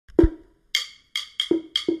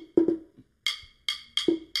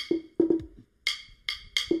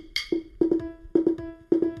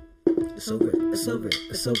It's over. It's over.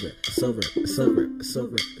 It's over. It's over. It's over. It's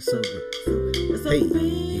over. It's over. Hey,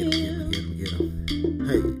 get him.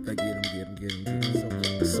 Hey, get him.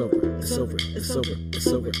 It's over. It's over. It's over. It's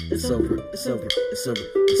over. It's over. It's over. It's over.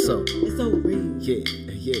 It's over. It's over.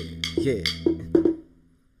 Yeah.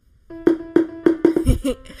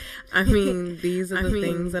 I mean, these are the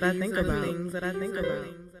things that I think about.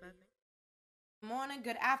 Morning,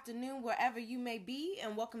 good afternoon, wherever you may be,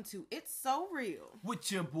 and welcome to It's So Real.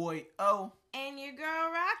 With your boy O. And your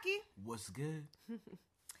girl Rocky. What's good?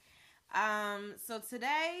 So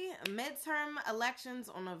today, midterm elections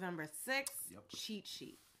on November 6th, cheat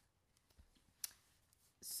sheet.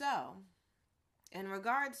 So, in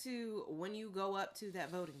regard to when you go up to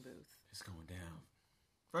that voting booth. It's going down.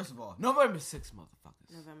 First of all, November 6th,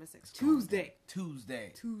 motherfuckers. November 6th. Tuesday.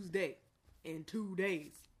 In 2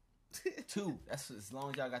 days. Two. That's as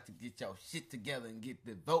long as y'all got to get y'all shit together and get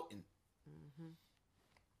the voting. Mm-hmm.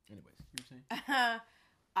 Anyways, you were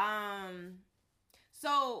saying?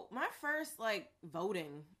 So my first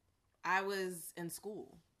voting, I was in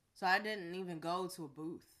school, so I didn't even go to a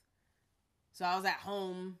booth. So I was at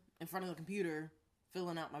home in front of the computer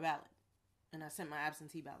filling out my ballot, and I sent my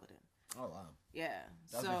absentee ballot in. Oh wow! Yeah,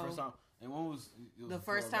 that was your first time. And when was the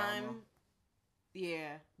first time?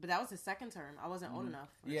 Yeah, but that was his second term. I wasn't old enough.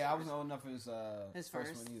 Yeah, I wasn't old enough for his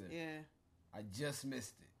first one either. Yeah, I just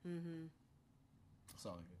missed it. Mm-hmm. It's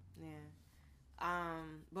all good. Yeah.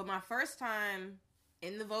 But my first time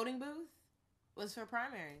in the voting booth was for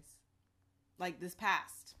primaries, this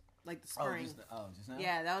past, the spring. Just now?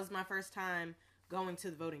 Yeah, that was my first time going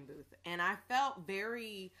to the voting booth, and I felt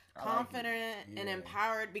very confident and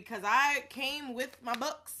empowered because I came with my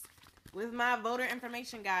books. With my voter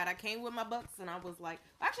information guide, I came with my books, and I was like,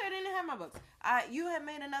 actually, I didn't have my books. You had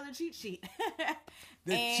made another cheat sheet.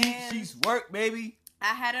 The cheat sheets work, baby. I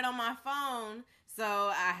had it on my phone, so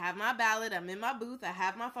I have my ballot. I'm in my booth. I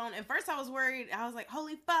have my phone. And first, I was worried. I was like,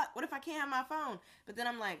 holy fuck, what if I can't have my phone? But then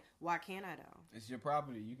I'm like, why can't I, though? It's your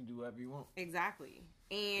property. You can do whatever you want. Exactly.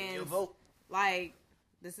 And you vote.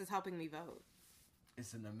 This is helping me vote.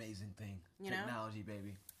 It's an amazing thing. Technology,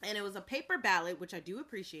 baby. And it was a paper ballot, which I do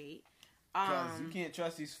appreciate. Because you can't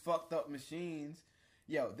trust these fucked up machines.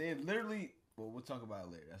 Yo, they literally... Well, we'll talk about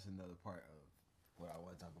it later. That's another part of what I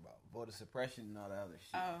want to talk about. Voter suppression and all that other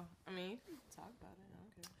shit. Oh, I mean, you can talk about it. I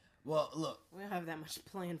don't care. Well, look. We don't have that much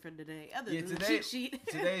planned for today. Other than the cheat sheet.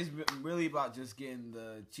 Today's really about just getting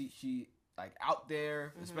the cheat sheet out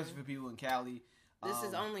there, especially for people in Cali. This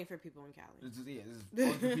is only for people in Cali. This is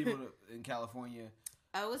only for people in California.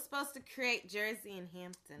 I was supposed to create Jersey and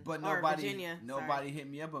Hampton, but Virginia. Nobody hit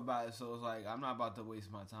me up about it, so it's like I'm not about to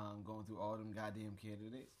waste my time going through all them goddamn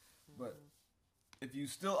candidates. But if you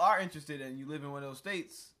still are interested and you live in one of those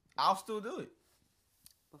states, I'll still do it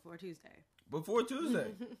before Tuesday.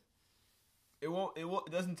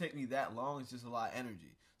 It doesn't take me that long. It's just a lot of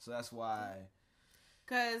energy, so that's why.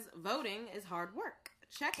 Because voting is hard work.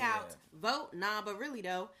 Check out Vote. Nah, but really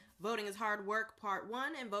though, Voting is Hard Work Part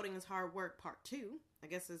 1 and Voting is Hard Work Part 2. I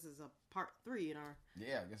guess this is a Part 3 in our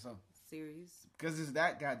I guess so. Series. Because it's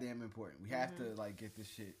that goddamn important. We have to get this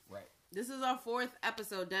shit right. This is our 4th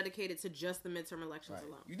episode dedicated to just the midterm elections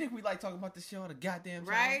alone. You think we talking about this shit all the goddamn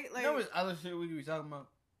time? Right? You know what other shit we could be talking about?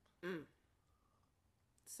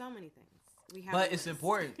 So many things. We have but it's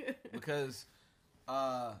important because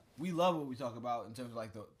we love what we talk about in terms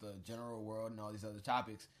of the general world and all these other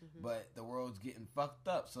topics, but the world's getting fucked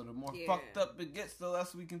up. So the more fucked up it gets, the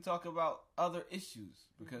less we can talk about other issues.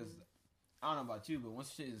 Because I don't know about you, but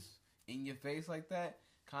once shit is in your face like that,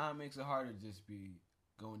 kind of makes it harder to just be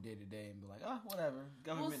going day to day and be like, whatever.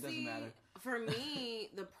 Government doesn't matter. For me,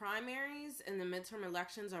 the primaries and the midterm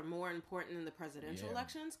elections are more important than the presidential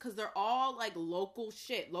elections because they're all local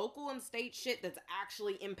shit, local and state shit that's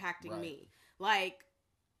actually impacting me. I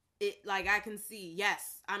can see,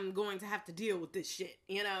 yes, I'm going to have to deal with this shit,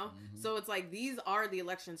 So it's these are the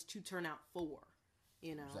elections to turn out for,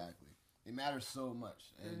 Exactly. It matters so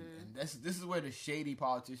much. And this is where the shady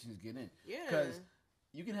politicians get in. Yeah. Because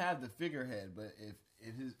you can have the figurehead, but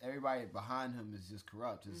if everybody behind him is just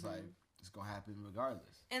corrupt, it's it's going to happen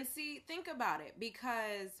regardless. And see, think about it,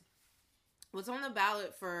 because what's on the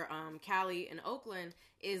ballot for Cali and Oakland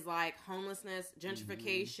is homelessness,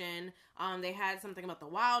 gentrification. They had something about the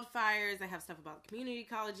wildfires. They have stuff about community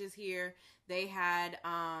colleges here. They had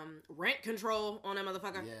rent control on that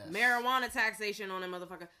motherfucker. Yes. Marijuana taxation on that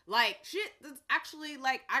motherfucker. Shit that's actually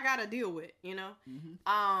I gotta deal with, What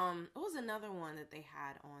was another one that they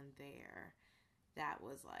had on there that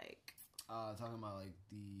was talking about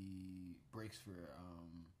the breaks for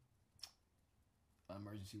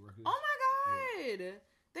emergency workers. Oh my god!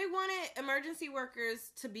 They wanted emergency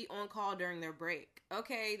workers to be on call during their break.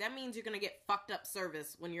 Okay, that means you're going to get fucked up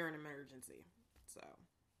service when you're in an emergency. So,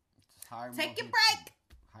 take your break.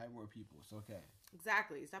 Hire more people. It's okay.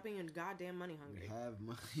 Exactly. Stop being goddamn money hungry. We have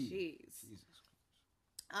money. Jeez. Jesus.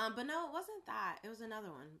 But no, it wasn't that. It was another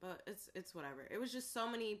one. But it's whatever. It was just so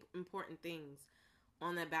many important things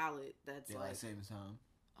on that ballot that's like saving time.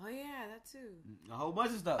 Oh yeah, that too. A whole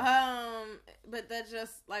bunch of stuff. But that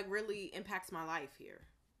just like really impacts my life here.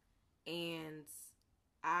 And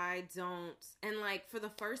I don't, and like for the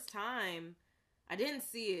first time, I didn't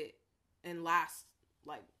see it in last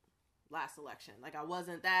election. Like I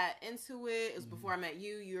wasn't that into it. It was before I met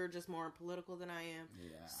you. You're just more political than I am.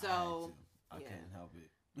 Yeah. So I couldn't help it.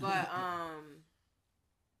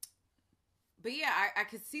 But yeah, I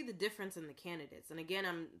could see the difference in the candidates. And again,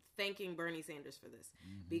 I'm thanking Bernie Sanders for this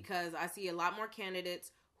because I see a lot more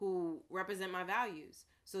candidates who represent my values.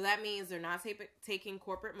 So that means they're not taking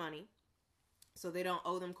corporate money. So they don't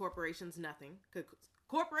owe them corporations nothing. Because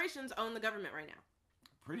corporations own the government right now.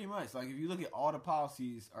 Pretty much. Like, if you look at all the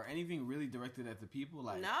policies, are anything really directed at the people?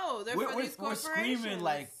 Like, no, they're for these corporations. We're screaming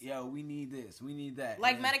like, yo, we need this, we need that.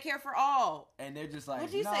 Like Medicare for all. And they're just like,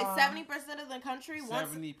 what'd you say, 70% of the country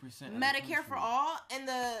wants 70% Medicare for all? And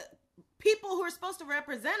the people who are supposed to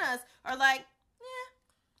represent us are like,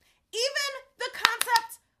 yeah. Even the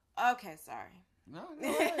concept... Okay, sorry. No,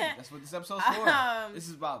 that's what this episode's for. This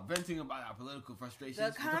is about venting about our political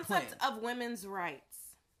frustrations. The concept of women's rights.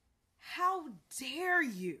 How dare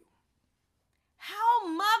you? How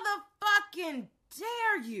motherfucking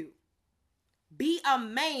dare you be a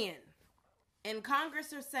man in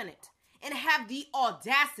Congress or Senate and have the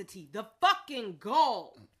audacity, the fucking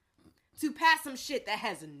gall to pass some shit that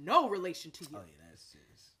has no relation to you? Oh, yeah, that's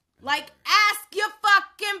serious. Like, ask your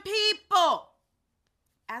fucking people.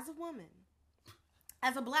 As a woman,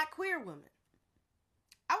 as a black queer woman,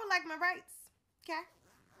 I would like my rights, okay?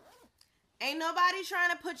 Ain't nobody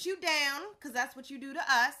trying to put you down, because that's what you do to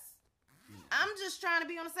us. I'm just trying to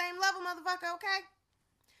be on the same level, motherfucker, okay?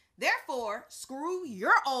 Therefore, screw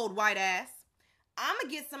your old white ass. I'm going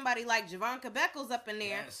to get somebody like Javanka Beckles up in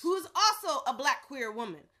there, who's also a black queer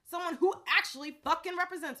woman. Someone who actually fucking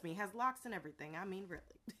represents me. Has locks and everything. I mean, really.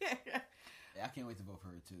 Yeah, I can't wait to vote for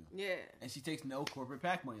her, too. Yeah. And she takes no corporate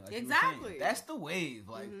PAC money. Like exactly. That's the wave.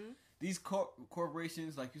 Like, these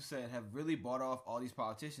corporations, like you said, have really bought off all these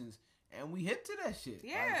politicians. And we hit to that shit.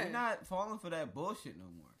 Yeah. Like, we're not falling for that bullshit no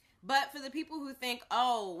more. But for the people who think,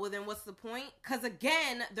 oh, well, then what's the point? Because,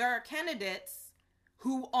 again, there are candidates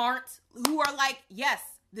who are like, yes,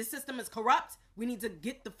 this system is corrupt. We need to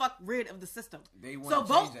get the fuck rid of the system. They want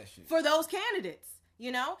to change that shit. For those candidates,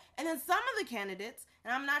 you know? And then some of the candidates,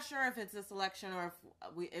 and I'm not sure if it's this election or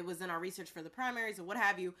if it was in our research for the primaries or what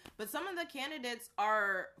have you, but some of the candidates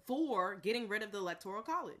are for getting rid of the Electoral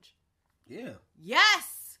College. Yeah.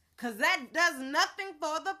 Yes! Because that does nothing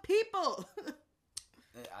for the people.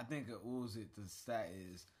 I think, what was it, the stat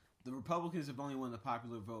is, the Republicans have only won the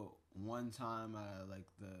popular vote one time out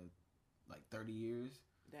of, 30 years.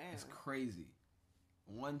 Damn. It's crazy.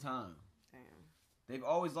 One time. Damn. They've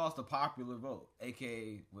always lost the popular vote,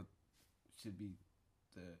 a.k.a. what should be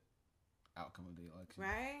the outcome of the election.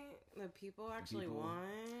 Right? The people actually won.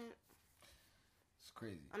 It's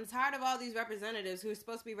crazy. I'm tired of all these representatives who are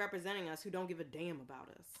supposed to be representing us who don't give a damn about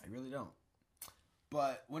us. I really don't.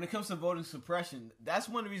 But when it comes to voting suppression, that's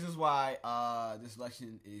one of the reasons why this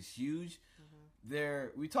election is huge.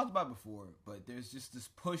 We talked about it before, but there's just this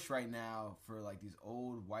push right now for like these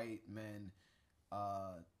old white men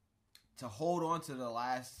to hold on to the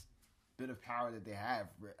last bit of power that they have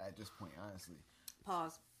at this point, honestly.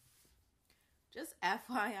 Pause. Just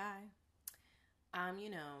FYI.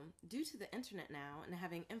 Due to the internet now and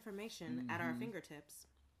having information at our fingertips,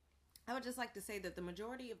 I would just like to say that the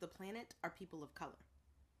majority of the planet are people of color.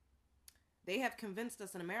 They have convinced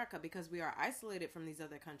us in America, because we are isolated from these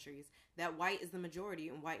other countries, that white is the majority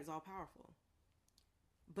and white is all powerful.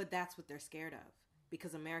 But that's what they're scared of,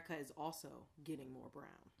 because America is also getting more brown.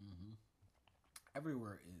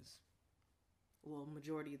 Everywhere is. Well,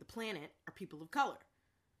 majority of the planet are people of color.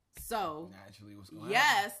 So, naturally, what's going on?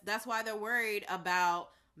 Yes, that's why they're worried about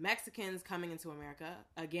Mexicans coming into America.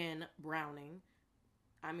 Again, browning.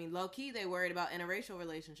 I mean, low-key, they worried about interracial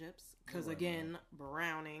relationships. Because, again,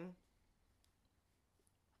 browning.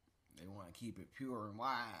 They want to keep it pure and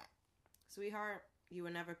white. Sweetheart, you were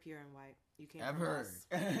never pure and white. You can't. Ever.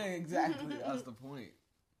 Exactly. That's the point.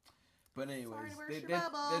 But anyways,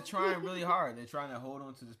 they're trying really hard. They're trying to hold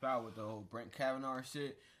on to this power with the whole Brett Kavanaugh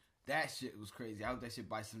shit. That shit was crazy. I hope that shit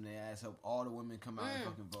bites them in their ass. Hope all the women come out and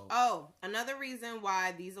fucking vote. Oh, another reason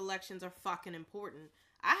why these elections are fucking important.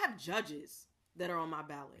 I have judges that are on my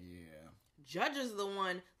ballot. Yeah. Judges are the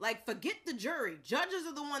one, like, forget the jury. Judges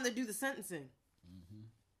are the one that do the sentencing.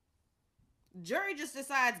 Mm-hmm. Jury just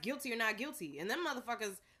decides guilty or not guilty. And them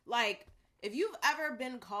motherfuckers, like, if you've ever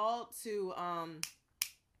been called to,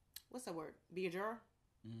 what's that word? Be a juror?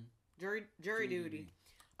 Mm-hmm. Jury duty.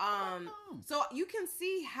 So you can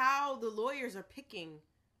see how the lawyers are picking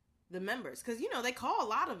the members. Because, you know, they call a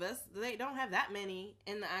lot of us. They don't have that many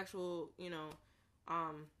in the actual, you know,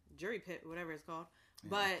 jury pit, whatever it's called.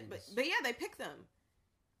 Yeah, but yeah, they pick them.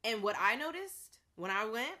 And what I noticed when I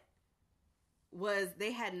went was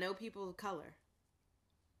they had no people of color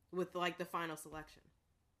with, like, the final selection.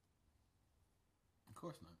 Of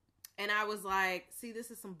course not. And I was like, see, this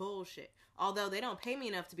is some bullshit. Although they don't pay me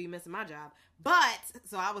enough to be missing my job. But,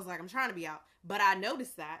 so I was like, I'm trying to be out. But I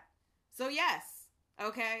noticed that. So yes,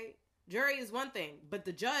 okay, jury is one thing, but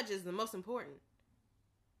the judge is the most important.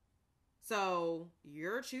 So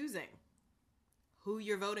you're choosing who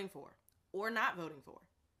you're voting for or not voting for.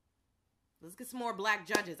 Let's get some more black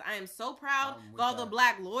judges. I am so proud of all the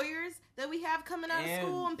black lawyers that we have coming out of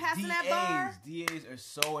school and passing that bar. DAs are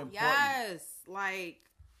so important. Yes, like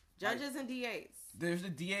judges and DAs. There's a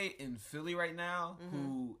DA in Philly right now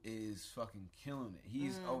who is fucking killing it.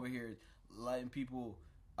 He's over here letting people,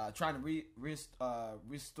 trying to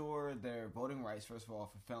restore their voting rights, first of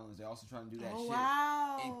all, for felons. They're also trying to do that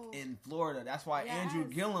in Florida. That's why Andrew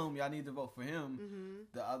Gillum, y'all need to vote for him.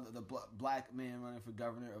 Mm-hmm. The black man running for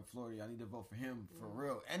governor of Florida, y'all need to vote for him for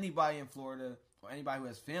real. Anybody in Florida or anybody who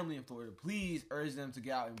has family in Florida, please urge them to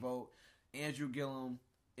get out and vote. Andrew Gillum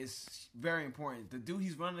is very important. The dude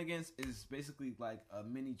he's running against is basically like a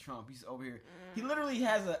mini Trump. He's over here. He literally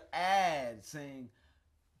has an ad saying,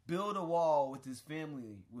 build a wall with his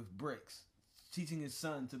family with bricks, teaching his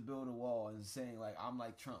son to build a wall and saying, like, I'm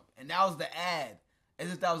like Trump. And that was the ad,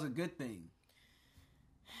 as if that was a good thing.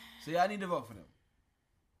 So y'all need to vote for them.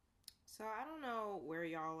 So I don't know where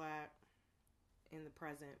y'all at in the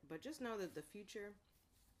present, but just know that the future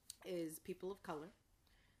is people of color.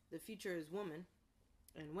 The future is women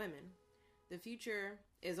and women. The future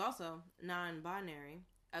is also non-binary,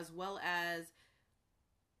 as well as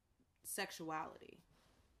sexuality.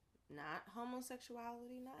 Not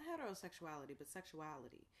homosexuality, not heterosexuality, but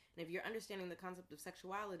sexuality. And if you're understanding the concept of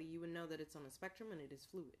sexuality, you would know that it's on a spectrum and it is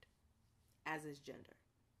fluid, as is gender.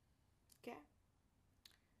 Okay?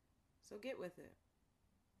 So get with it.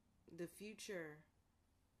 The future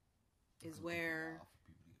is where,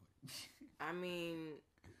 I mean,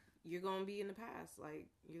 you're going to be in the past. Like,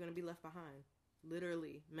 you're going to be left behind.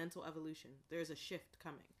 Literally, mental evolution. There's a shift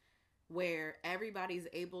coming where everybody's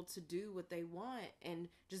able to do what they want and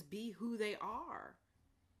just be who they are.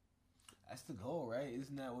 That's the goal, right?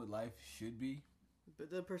 Isn't that what life should be?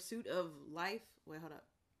 But the pursuit of life... Wait, hold up.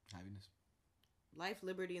 Happiness. Life,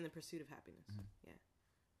 liberty, and the pursuit of happiness. Mm-hmm.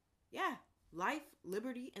 Yeah. Life,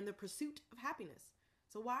 liberty, and the pursuit of happiness.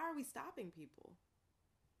 So why are we stopping people?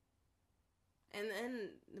 And then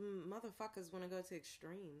the motherfuckers want to go to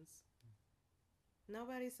extremes.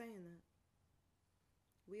 Nobody's saying that.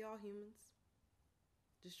 We all humans.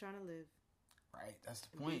 Just trying to live. Right, that's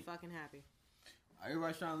the point. Be fucking happy.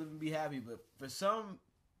 Everybody's trying to live and be happy, but for some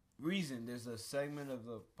reason, there's a segment of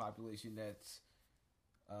the population that's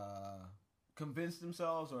convinced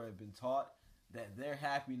themselves or have been taught that their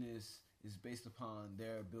happiness is based upon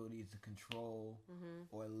their ability to control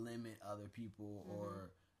or limit other people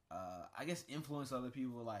or I guess influence other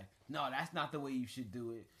people. Like, no, that's not the way you should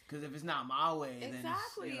do it. Because if it's not my way, then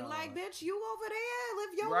it's, you know, like, bitch, you over there, live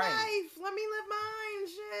your life. Let me live mine,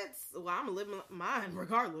 shit. Well, I'm gonna live mine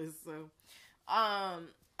regardless. So,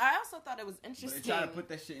 I also thought it was interesting. But they try to put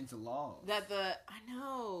that shit into law. I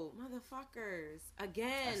know, motherfuckers.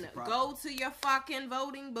 Again, go to your fucking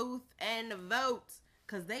voting booth and vote.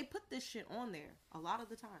 Because they put this shit on there a lot of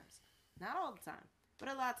the times. Not all the time, but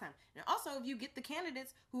a lot of time. And also, if you get the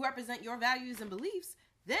candidates who represent your values and beliefs,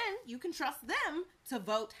 then you can trust them to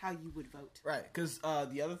vote how you would vote. Right, because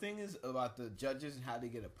the other thing is about the judges and how they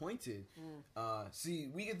get appointed. See,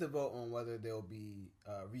 we get to vote on whether they'll be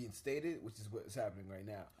reinstated, which is what's happening right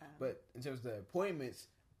now. But in terms of the appointments,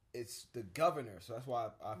 it's the governor. So that's why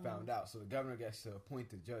I found out. So the governor gets to appoint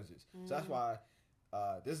the judges. So that's why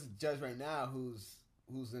this is a judge right now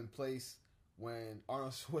who's in place when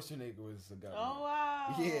Arnold Schwarzenegger was the governor. Oh,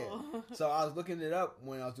 wow. Yeah. So I was looking it up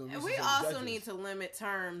when I was doing research. And we also need to limit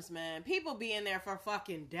terms, man. People be in there for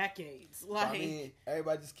fucking decades. Like, I mean,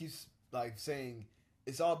 everybody just keeps, like, saying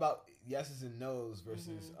it's all about yeses and nos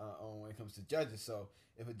versus when it comes to judges. So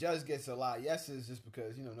if a judge gets a lot of yeses just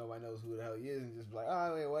because, nobody knows who the hell he is and just be like,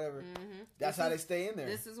 oh, wait, whatever. That's how they stay in there.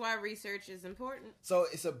 This is why research is important. So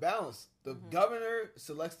it's a balance. The governor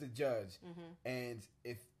selects the judge, and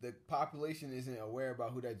if the population isn't aware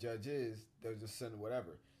about who that judge is, they'll just send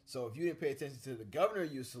whatever. So if you didn't pay attention to the governor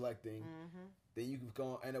you're selecting, then you can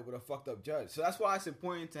go end up with a fucked up judge. So that's why it's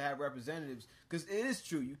important to have representatives, because it is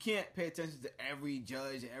true. You can't pay attention to every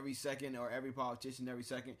judge every second or every politician every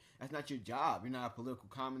second. That's not your job. You're not a political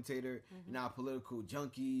commentator. You're not a political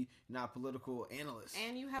junkie. You're not a political analyst.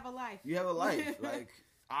 And you have a life. You have a life. Like,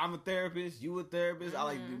 I'm a therapist. You a therapist. I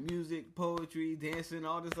like to do music, poetry, dancing,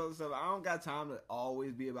 all this other stuff. I don't got time to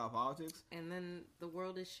always be about politics. And then the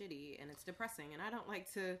world is shitty and it's depressing, and I don't like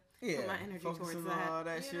to put my energy towards that. All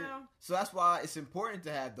that shit. So that's why it's important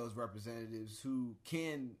to have those representatives who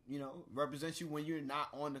can, represent you when you're not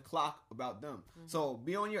on the clock about them. So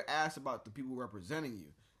be on your ass about the people representing you.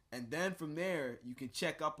 And then from there, you can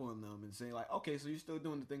check up on them and say, like, okay, so you're still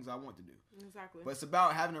doing the things I want to do. Exactly. But it's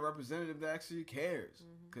about having a representative that actually cares.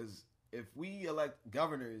 Because if we elect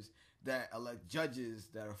governors that elect judges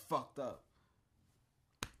that are fucked up,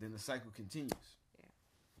 then the cycle continues.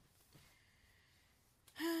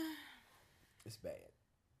 Yeah. It's bad.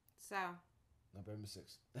 So. November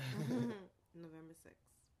 6th. November 6th.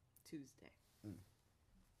 Tuesday.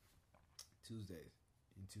 Tuesdays.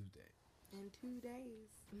 In 2 days.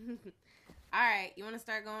 All right, you want to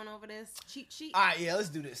start going over this cheat sheet? All right, yeah, let's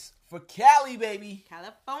do this. For Cali, baby.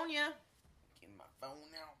 California. Get my phone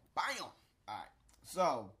out. Bam. All right.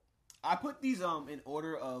 So, I put these in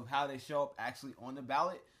order of how they show up actually on the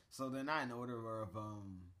ballot. So, they're not in order of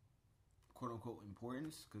quote-unquote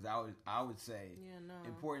importance. Because I would say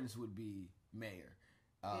importance would be mayor.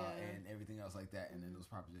 And everything else like that. And then those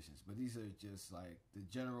propositions. But these are just like the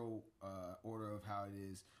general order of how it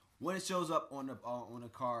is when it shows up on the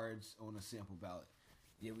cards on a sample ballot.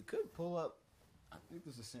 Yeah, we could pull up. I think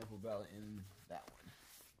there's a sample ballot in that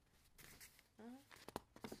one.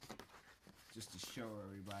 Just to show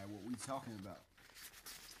everybody what we're talking about.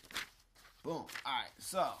 Boom. Alright,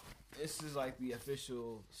 so this is like the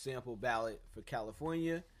official sample ballot for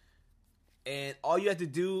California. And all you have to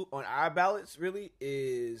do on our ballots really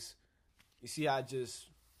is, you see how I just,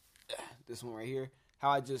 this one right here,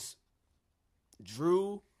 how I just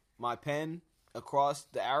drew my pen across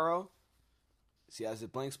the arrow. See how it's a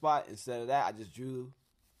blank spot? Instead of that, I just drew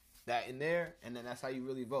that in there, and then that's how you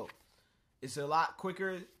really vote. It's a lot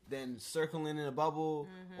quicker than circling in a bubble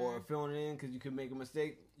or filling it in because you could make a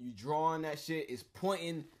mistake. You drawing that shit is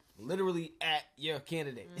pointing literally at your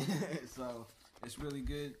candidate. So it's really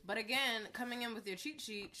good. But again, coming in with your cheat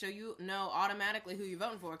sheet, so you know automatically who you're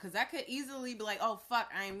voting for, because that could easily be like, oh,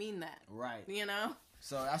 fuck, I ain't mean that. Right.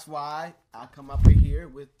 So that's why I come up in here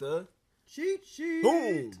with the cheat sheet.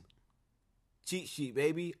 Boom. Cheat sheet,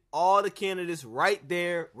 baby. All the candidates right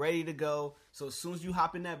there, ready to go. So as soon as you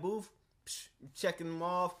hop in that booth, you checking them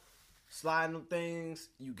off, sliding them things,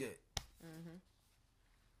 you good.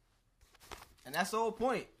 And that's the whole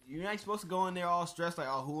point. You're not supposed to go in there all stressed like,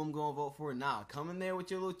 oh, who I'm going to vote for. Nah, come in there with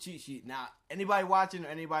your little cheat sheet. Now, anybody watching or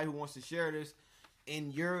anybody who wants to share this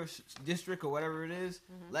in your district or whatever it is,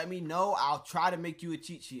 let me know. I'll try to make you a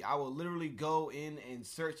cheat sheet. I will literally go in and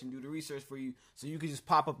search and do the research for you so you can just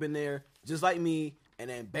pop up in there just like me and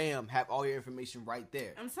then bam, have all your information right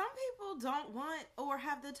there. And some people don't want or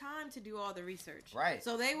have the time to do all the research. Right.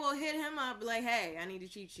 So they will hit him up like, hey, I need a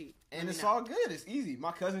cheat sheet. And it's all good. It's easy.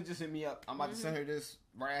 My cousin just hit me up. I'm about to send her this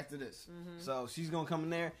right after this. So she's going to come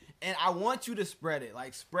in there. And I want you to spread it.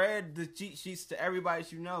 Like, spread the cheat sheets to everybody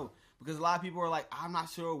that you know. Because a lot of people are like, I'm not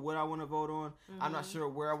sure what I want to vote on. I'm not sure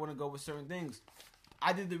where I want to go with certain things.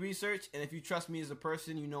 I did the research, and if you trust me as a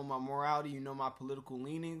person, you know my morality, you know my political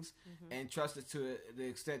leanings, and trust it to the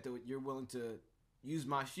extent that you're willing to use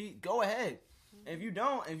my sheet, go ahead. And if you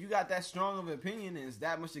don't, if you got that strong of an opinion and it's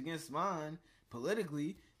that much against mine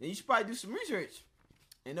politically, then you should probably do some research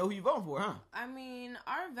and know who you're voting for, huh? I mean,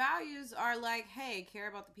 our values are like, hey, care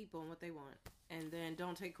about the people and what they want. And then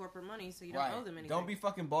don't take corporate money so you don't owe them anything. Don't be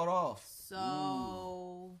fucking bought off.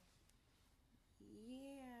 So,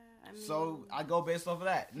 yeah. I mean, so I go based off of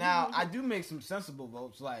that. Now, I do make some sensible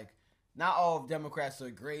votes. Like, not all Democrats are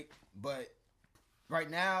great, but right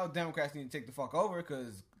now, Democrats need to take the fuck over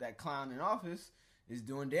because that clown in office is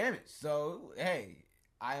doing damage. So, hey,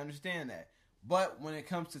 I understand that. But when it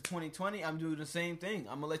comes to 2020, I'm doing the same thing.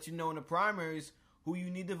 I'm going to let you know in the primaries who you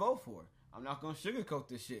need to vote for. I'm not going to sugarcoat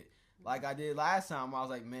this shit. Like I did last time, I was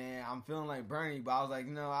like, man, I'm feeling like Bernie, but I was like,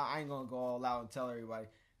 no, I ain't going to go all out and tell everybody.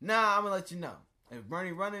 Nah, I'm going to let you know. If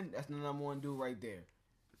Bernie running, that's the number one dude right there.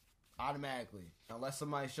 automatically, unless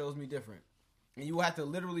somebody shows me different. And you will have to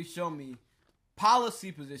literally show me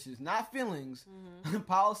policy positions, not feelings,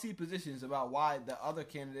 policy positions about why the other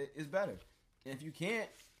candidate is better. And if you can't...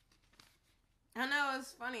 I know,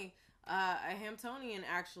 it's funny. A Hamptonian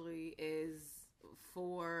actually is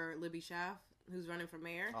for Libby Schaaf, who's running for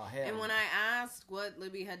mayor. Oh, hell. And when I asked what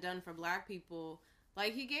Libby had done for black people,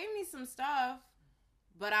 like, he gave me some stuff,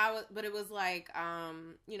 but it was like,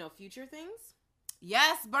 future things.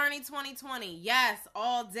 Yes, Bernie 2020. Yes,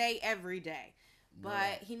 all day, every day.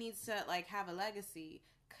 But he needs to, like, have a legacy,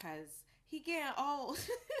 because he getting old.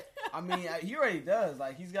 I mean, he already does.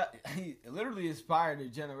 Like, he literally inspired a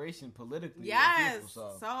generation politically. Yes,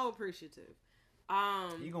 people, so appreciative.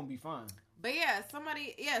 He gonna be fine. But yeah,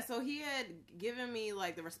 so he had given me,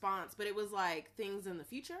 like, the response, but it was, like, things in the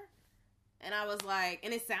future. And I was like,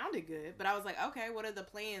 and it sounded good, but I was like, okay, what are the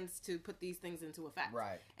plans to put these things into effect?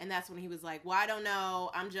 Right. And that's when he was like, well, I don't know.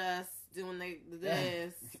 I'm just doing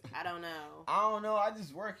this. I don't know. I don't know. I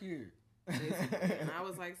just work here. And I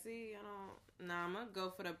was like, see, I'm going to go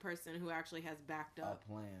for the person who actually has backed up.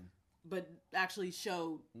 A plan. But actually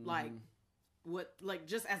showed, like, what, like,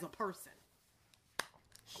 just as a person.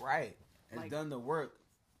 Right. Has like, done the work.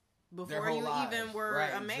 Before you even were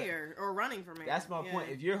a mayor or running for mayor. That's my point.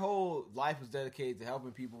 If your whole life was dedicated to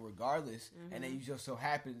helping people regardless, and then you just so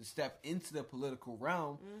happen to step into the political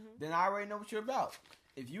realm, then I already know what you're about.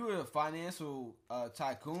 If you were a financial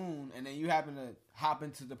tycoon and then you happen to hop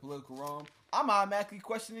into the political realm, I'm automatically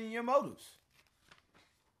questioning your motives.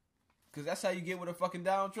 Because that's how you get with a fucking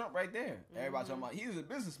Donald Trump right there. Everybody talking about, he's a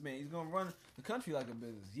businessman. He's going to run the country like a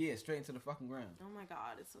business. Yeah, straight into the fucking ground. Oh my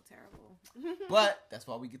God, it's so terrible. But that's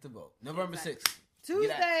why we get to vote. November 6th.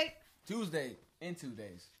 Tuesday. In 2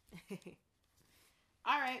 days.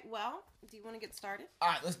 All right, well, do you want to get started? All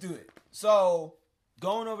right, let's do it. So,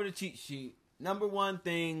 going over the cheat sheet. Number one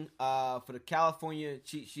thing for the California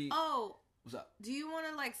cheat sheet. Oh. What's up? Do you want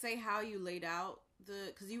to, like, say how you laid out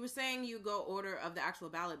because you were saying you go order of the actual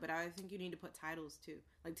ballot, but I think you need to put titles too.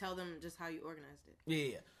 Like, tell them just how you organized it.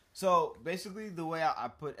 Yeah. So basically, the way I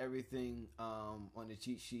put everything on the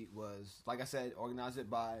cheat sheet was, like I said, organize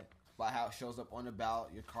it by how it shows up on the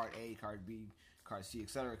ballot. Your card A, card B, card C,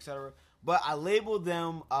 etc., etc. But I labeled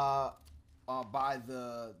them by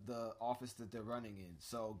the office that they're running in.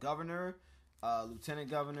 So governor,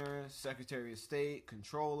 lieutenant governor, secretary of state,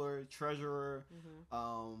 controller, treasurer,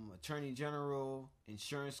 attorney general,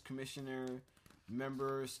 insurance commissioner,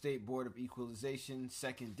 member, state board of equalization,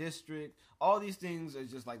 second district. All these things are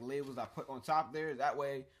just like labels I put on top there. That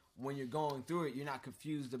way, when you're going through it, you're not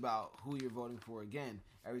confused about who you're voting for again.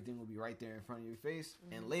 Everything will be right there in front of your face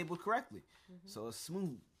and labeled correctly. So it's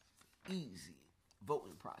smooth, easy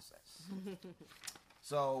voting process.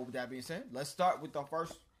 So with that being said, let's start with the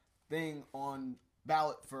first thing on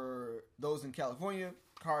ballot for those in California.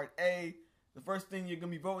 Card A. The first thing you're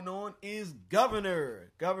going to be voting on is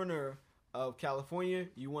governor. Governor of California.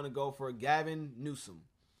 You want to go for Gavin Newsom.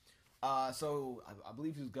 So I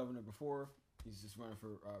believe he was governor before. He's just running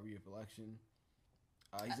for re-election.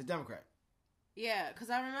 He's a Democrat. Yeah, because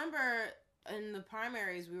I remember in the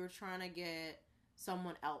primaries we were trying to get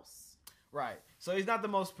someone else. Right. So he's not the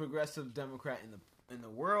most progressive Democrat in the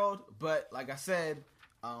world, but like I said,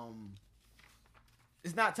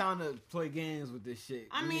 it's not time to play games with this shit.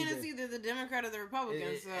 I mean, it's either the Democrat or the Republican.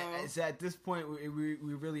 It's at this point we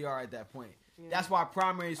really are at that point. Yeah. That's why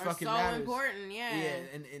primaries are fucking matters. So important. Yeah. Yeah,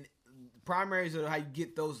 and primaries are how you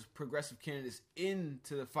get those progressive candidates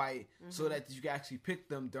into the fight so that you can actually pick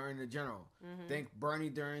them during the general. Think Bernie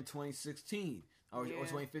during 2016 or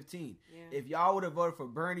 2015. Yeah. If y'all would have voted for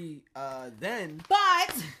Bernie then...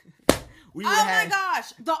 But... oh my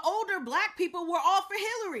gosh, the older black people were all for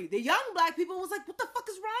Hillary. The young black people was like, what the fuck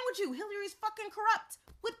is wrong with you? Hillary's fucking corrupt.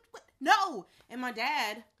 What? No. And my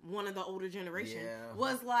dad, one of the older generation,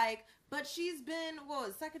 was like, but she's been,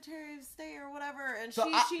 Secretary of State or whatever, and so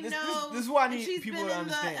she knows. This is why I need people to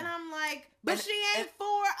understand. And I'm like, but she ain't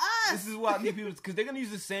for us. This is why I need people, because they're going to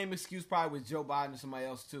use the same excuse probably with Joe Biden or somebody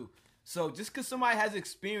else too. So just because somebody has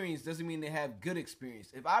experience doesn't mean they have good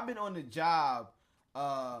experience. If I've been on the job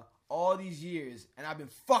all these years and I've been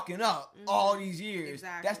fucking up all these years,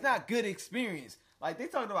 that's not good experience. Like, they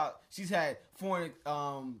talked about she's had foreign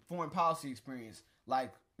policy experience,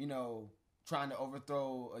 like, trying to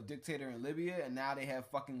overthrow a dictator in Libya, and now they have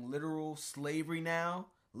fucking literal slavery now.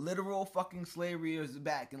 Literal fucking slavery is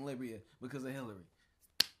back in Libya because of Hillary.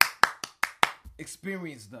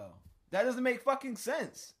 Experience, though. That doesn't make fucking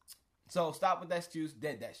sense. So stop with that excuse.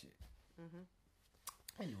 Dead that shit.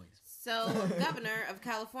 Anyways. So, governor of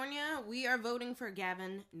California, we are voting for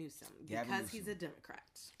Gavin Newsom because he's a Democrat.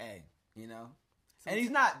 Hey, And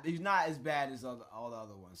he's not as bad as all the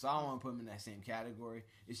other ones. So I don't want to put him in that same category.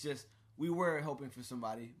 It's just we were hoping for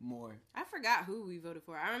somebody more. I forgot who we voted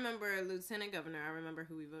for. I remember Lieutenant Governor. I remember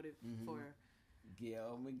who we voted for.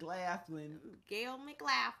 Gail McLaughlin.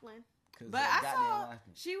 But I saw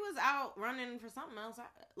she was out running for something else,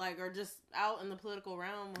 or just out in the political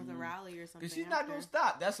realm with a rally or something. Because she's not gonna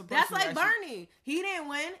stop. That's like Bernie. He didn't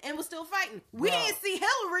win and was still fighting. We didn't see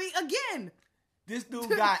Hillary again. This dude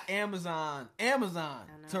got Amazon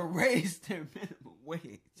to raise their minimum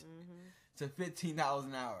wage to $15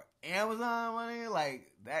 an hour. Amazon money,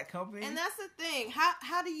 like that company. And that's the thing.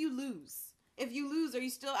 How do you lose? If you lose, are you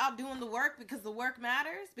still out doing the work because the work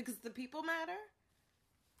matters? Because the people matter?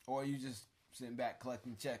 Or you just sitting back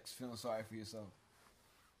collecting checks, feeling sorry for yourself.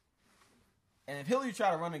 And if Hillary try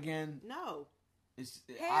to run again, no.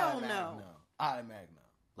 Hell no. Automatic no.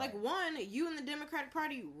 Like one, you and the Democratic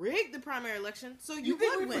Party rigged the primary election, so you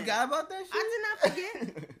think would we win. Forgot about that shit? I did not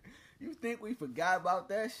forget. You think we forgot about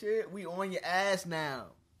that shit? We on your ass now.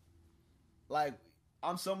 Like,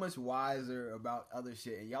 I'm so much wiser about other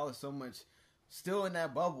shit, and y'all are so much still in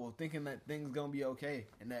that bubble, thinking that things gonna be okay,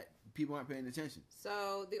 and that people aren't paying attention.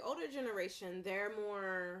 So the older generation, they're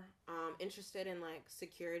more interested in like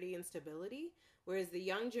security and stability, whereas the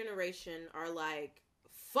young generation are like,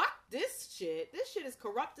 fuck this shit. This shit is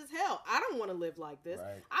corrupt as hell. I don't want to live like this.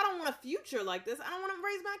 Right. I don't want a future like this. I don't want to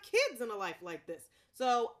raise my kids in a life like this.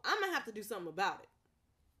 So I'm going to have to do something about it.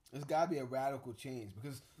 There's got to be a radical change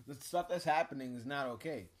because the stuff that's happening is not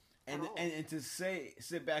okay. And to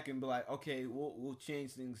sit back and be like, okay, we'll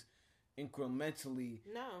change things incrementally.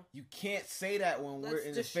 No. You can't say that when we're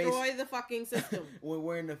in the face. Destroy the fucking system. When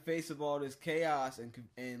we're in the face of all this chaos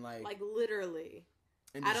and like literally.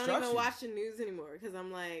 I don't even watch the news anymore because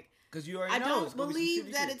I'm like, because you already I don't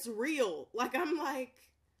believe that it's real. Like I'm like,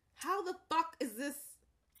 how the fuck is this?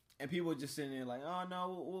 And people just sitting there like, oh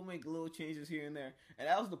no, we'll make little changes here and there. And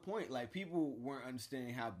that was the point. Like people weren't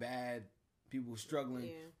understanding how bad people were struggling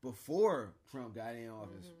before Trump got in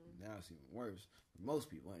office. Now it's even worse. For most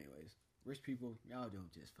people, anyways. Rich people, y'all doing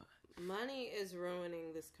just fine. Money is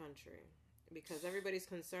ruining this country. Because everybody's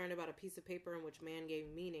concerned about a piece of paper in which man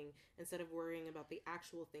gave meaning instead of worrying about the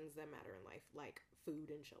actual things that matter in life, like food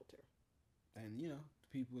and shelter. And, the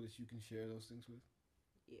people that you can share those things with.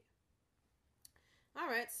 Yeah. All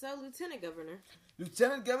right, so Lieutenant Governor.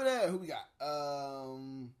 Who we got?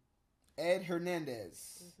 Ed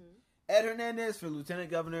Hernandez. Ed Hernandez for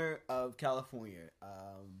Lieutenant Governor of California.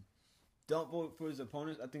 Don't vote for his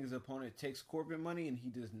opponent. I think his opponent takes corporate money and he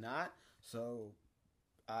does not. So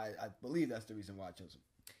I believe that's the reason why I chose him.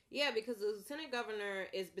 Yeah, because the lieutenant governor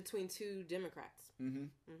is between two Democrats.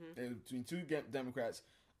 Between two Democrats.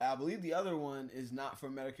 I believe the other one is not for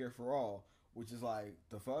Medicare for All, which is like,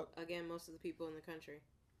 the fuck? Again, most of the people in the country.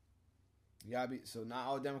 You gotta be, so not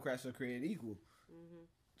all Democrats are created equal.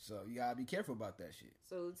 So you gotta be careful about that shit.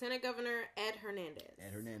 So Lieutenant Governor Ed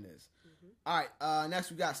Hernandez. All right, next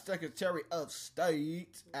we got Secretary of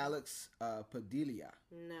State Alex Padilla.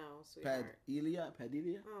 No, sweetheart.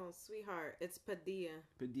 Padilla? Oh, sweetheart, it's Padilla.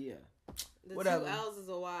 The Whatever. 2 L's is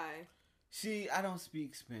a Y. See, I don't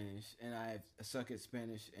speak Spanish, and I suck at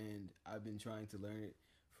Spanish, and I've been trying to learn it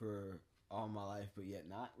for all my life, but yet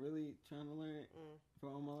not really trying to learn it for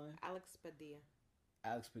all my life. Alex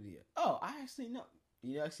Padilla. Oh, I actually know.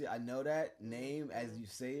 Actually, I know that name as you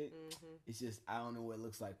say it. It's just, I don't know what it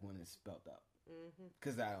looks like when it's spelled out.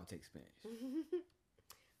 Because I don't take Spanish.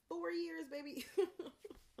 4 years, baby.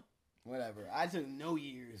 Whatever. I took no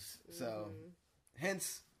years. So,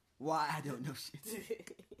 hence why I don't know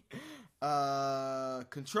shit.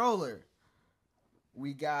 Controller.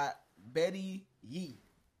 We got Betty Yee.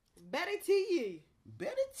 Betty T.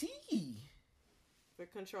 Yee. For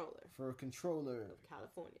controller. Of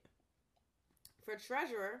California. For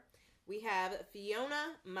treasurer, we have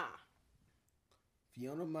Fiona Ma.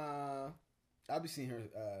 I'll be seeing her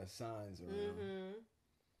signs around.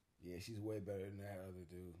 Yeah, she's way better than that other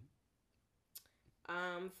dude.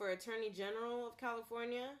 For Attorney General of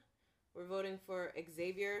California, we're voting for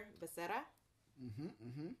Xavier Becerra.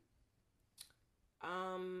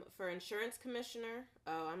 For Insurance Commissioner,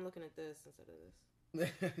 I'm looking at this instead of this.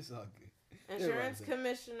 It's all good. Insurance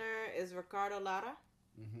Commissioner is Ricardo Lara.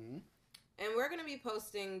 And we're going to be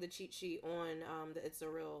posting the cheat sheet on the It's a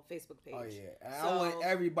Real Facebook page. Oh, yeah. I want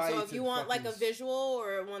everybody to... So if you want like a visual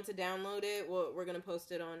or want to download it, we're going to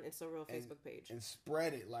post it on It's a Real Facebook page. And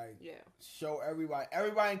spread it. Like, show everybody.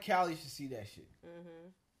 Everybody in Cali should see that shit.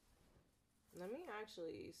 Let me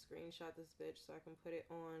actually screenshot this bitch so I can put it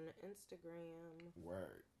on Instagram.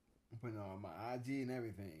 Word. I'm putting it on my IG and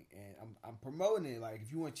everything. And I'm promoting it. Like,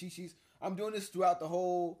 if you want cheat sheets, I'm doing this throughout the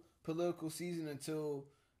whole political season until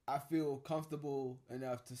I feel comfortable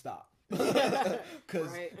enough to stop.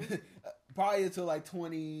 Because probably until like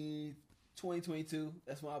 2022,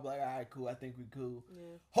 that's when I'll be like, all right, cool. I think we're cool.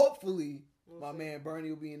 Yeah. Hopefully, my man Bernie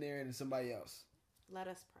will be in there and somebody else. Let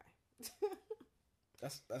us pray.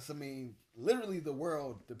 That's. I mean, literally, the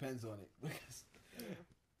world depends on it because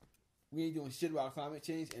we ain't doing shit about climate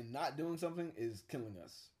change, and not doing something is killing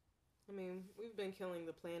us. I mean, we've been killing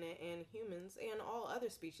the planet and humans and all other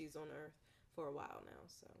species on Earth for a while now.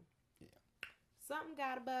 So, yeah, something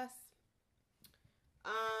gotta bust.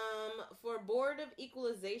 For Board of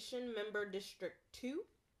Equalization Member District 2,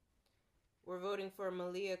 we're voting for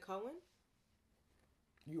Malia Cohen.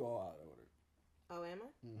 You all out of order. Oh, am I?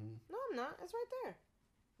 Mm-hmm. No, I'm not. It's right there.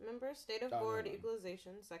 Member, State of Board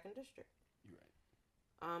Equalization, 2nd District. You're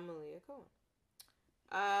right. Malia Cohen.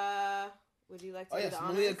 Would you like to? Oh yes,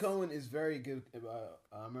 Malia Cohen is very good.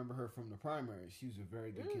 I remember her from the primary. She was a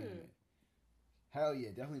very good candidate. Hell yeah,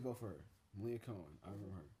 definitely vote for her. Malia Cohen. I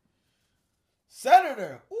remember her.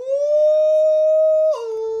 Senator. Ooh.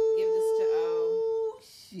 Give this to O.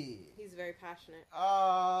 Shit. He's very passionate.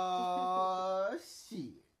 Oh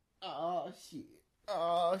shit. Oh shit.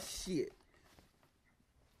 Oh shit.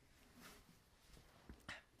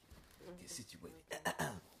 Get situated.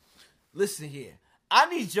 Listen here. I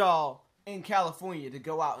need y'all in California to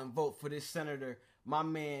go out and vote for this senator, my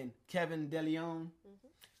man Kevin DeLeon. Mm-hmm.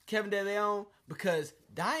 Kevin DeLeon, because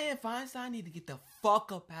Dianne Feinstein need to get the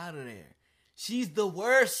fuck up out of there. She's the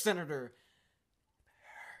worst senator.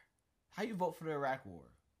 How you vote for the Iraq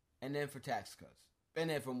War, and then for tax cuts, and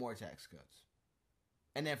then for more tax cuts,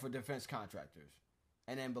 and then for defense contractors,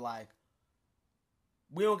 and then be like,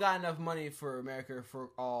 we don't got enough money for America for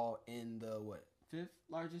all in the, 5th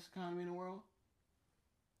largest economy in the world?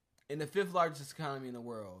 In the 5th largest economy in the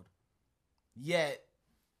world. Yet,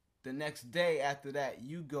 the next day after that,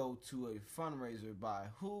 you go to a fundraiser by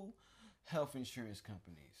who? Health insurance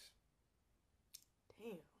companies.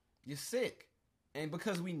 Damn. You're sick. And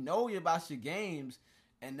because we know about your games,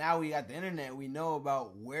 and now we got the internet, we know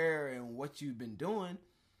about where and what you've been doing,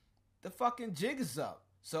 the fucking jig is up.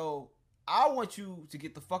 So, I want you to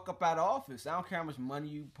get the fuck up out of office. I don't care how much money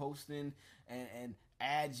you posting and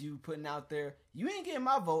ads you putting out there. You ain't getting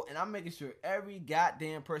my vote, and I'm making sure every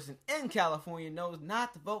goddamn person in California knows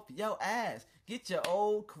not to vote for your ass. Get your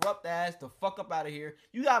old corrupt ass the fuck up out of here.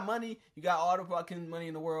 You got money. You got all the fucking money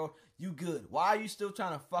in the world. You good. Why are you still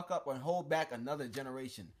trying to fuck up and hold back another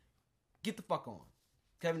generation? Get the fuck on.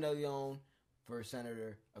 Kevin DeLeon for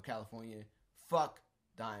Senator of California. Fuck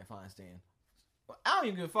Dianne Feinstein. I don't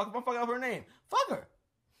even give a fuck if I'm fucking up her name. Fuck her.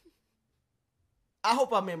 I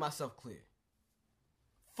hope I made myself clear.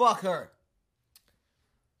 Fuck her.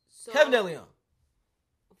 So, Kevin DeLeon.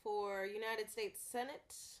 For United States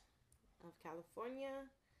Senate of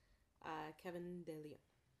California, Kevin DeLeon.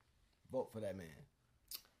 Vote for that man.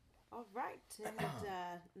 All right. And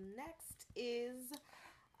next is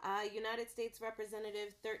United States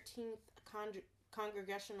Representative 13th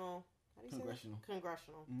Congressional. How do you say that?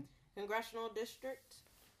 Congressional. Mm-hmm. Congressional District,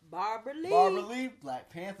 Barbara Lee. Barbara Lee, Black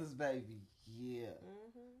Panthers, baby. Yeah.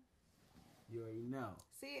 Mm-hmm. You already know.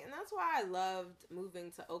 See, and that's why I loved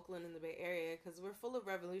moving to Oakland in the Bay Area, because we're full of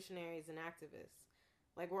revolutionaries and activists.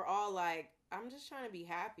 Like, we're all like, I'm just trying to be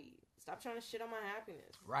happy. Stop trying to shit on my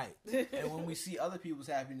happiness. Right. And when we see other people's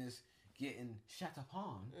happiness getting shat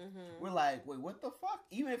upon, we're like, wait, what the fuck?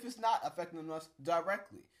 Even if it's not affecting us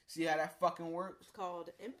directly. See how that fucking works? It's called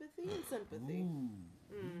empathy and sympathy.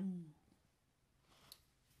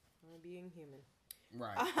 Being human.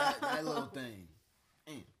 Right. That little thing.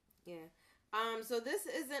 Yeah. So this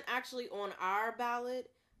isn't actually on our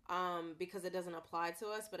ballot because it doesn't apply to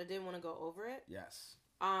us, but I did want to go over it. Yes.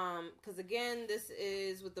 Because again, this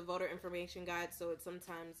is with the voter information guide, so it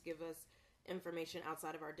sometimes give us information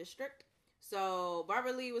outside of our district. So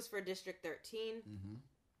Barbara Lee was for District 13.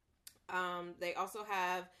 They also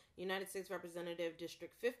have United States Representative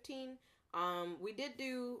District 15. We did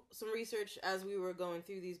do some research as we were going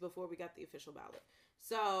through these before we got the official ballot.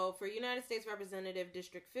 So for United States Representative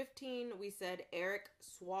District 15, we said Eric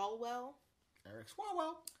Swalwell. Eric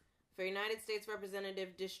Swalwell. For United States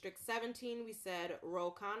Representative District 17, we said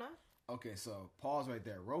Ro Khanna. Okay, so pause right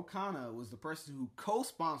there. Ro Khanna was the person who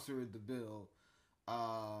co-sponsored the bill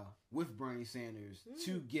with Bernie Sanders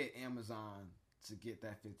to get Amazon to get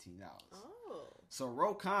that $15. Oh. So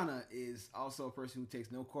Ro Khanna is also a person who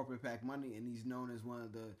takes no corporate PAC money, and he's known as one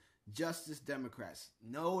of the Justice Democrats.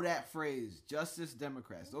 Know that phrase, Justice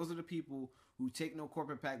Democrats. Those are the people who take no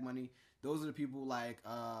corporate PAC money. Those are the people like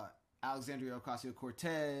Alexandria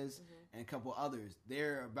Ocasio-Cortez and a couple others.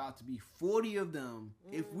 There are about to be 40 of them.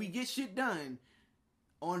 If we get shit done,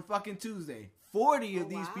 on fucking Tuesday. 40 of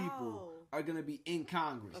these people are gonna be in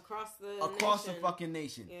Congress across the fucking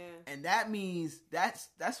nation. Yeah. And that means that's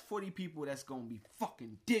 40 people that's gonna be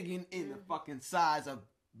fucking digging in the fucking sides of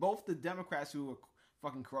both the Democrats who are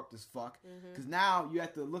fucking corrupt as fuck. Because now you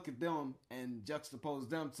have to look at them and juxtapose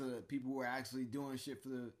them to people who are actually doing shit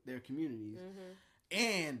for their communities.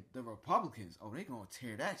 And the Republicans, they gonna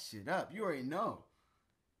tear that shit up. You already know.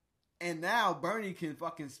 And now Bernie can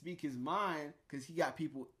fucking speak his mind because he got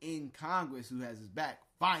people in Congress who has his back,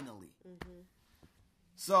 finally.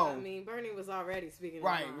 So I mean, Bernie was already speaking his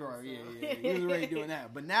mind. Right, yeah. He was already doing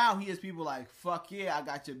that. But now he has people like, fuck yeah, I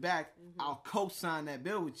got your back. I'll co-sign that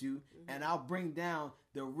bill with you, and I'll bring down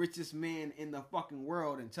the richest man in the fucking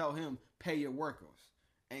world and tell him, pay your workers.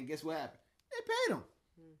 And guess what happened? They paid him.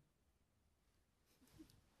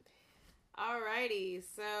 Alrighty,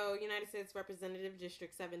 so United States Representative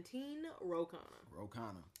District 17, Ro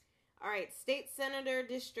Khanna. Alright, State Senator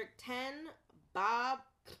District 10, Bob.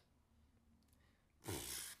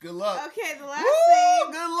 Good luck. Okay, the last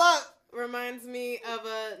thing. Good luck. Reminds me of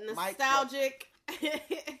a nostalgic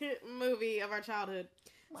movie of our childhood.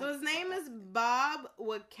 So his name is Bob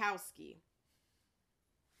Wachowski.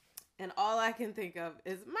 And all I can think of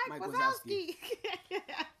is Mike Wazowski.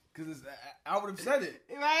 Because I would have said it.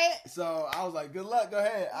 Right? So I was like, good luck, go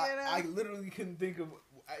ahead. I literally couldn't think of...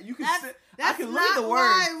 You can that's I can not look at the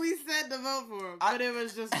words. why we said to vote for him, but it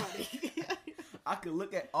was just funny. I could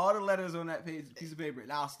look at all the letters on that piece of paper,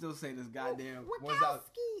 and I'll still say this goddamn...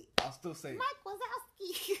 Wachowski. I'll still say it. Mike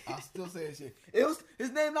Wazowski. I'll still say that shit. It was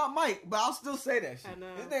his name, not Mike, but I'll still say that shit. I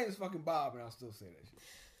know. His name is fucking Bob, and I'll still say that shit.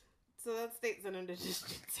 So that's State Senator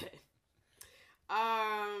District 10.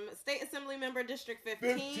 State Assembly Member District 15.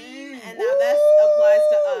 And now this applies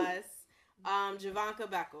to us. Javanka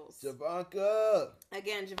Beckles.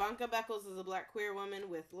 Again, Javanka Beckles is a black queer woman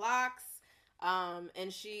with locks.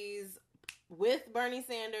 And she's with Bernie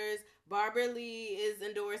Sanders. Barbara Lee is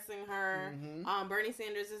endorsing her. Bernie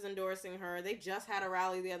Sanders is endorsing her. They just had a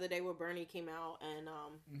rally the other day where Bernie came out and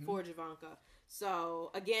for Javanka.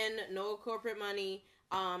 So again, no corporate money.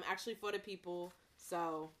 Actually for the people.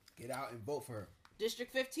 So get out and vote for her.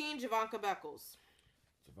 District 15, Javanka Beckles.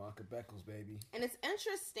 Javanka Beckles, baby. And it's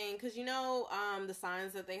interesting because you know the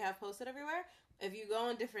signs that they have posted everywhere. If you go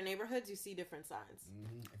in different neighborhoods, you see different signs.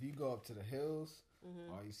 If you go up to the hills,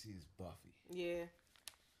 all you see is Buffy. Yeah.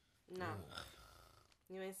 No.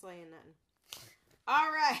 You ain't slaying nothing.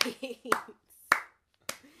 All right.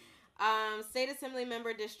 State Assembly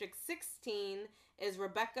Member District 16 is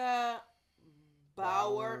Rebecca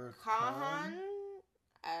Bauer-Kahn.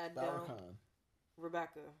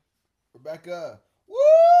 Rebecca.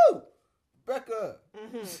 Woo! Rebecca.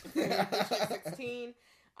 District 16.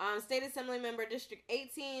 State Assembly Member District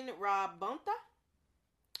 18, Rob Bonta.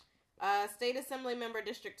 State Assembly Member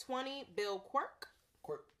District 20, Bill Quirk.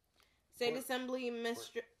 State Assembly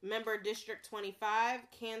Member District 25,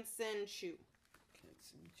 Kansen Chu.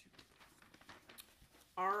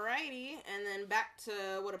 Alrighty, and then back to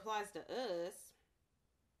what applies to us.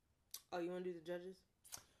 Oh, you want to do the judges?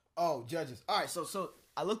 Oh, judges. All right, so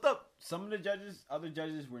I looked up some of the judges. Other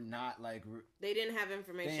judges were not like... They didn't have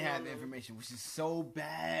information. They didn't have information, which is so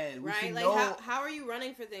bad. Right? Like, how are you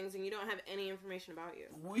running for things and you don't have any information about you?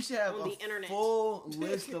 We should have a full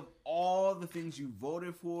list of all the things you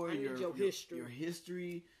voted for. Your history. Your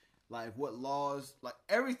history. Like, what laws. Like,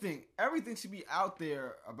 everything. Everything should be out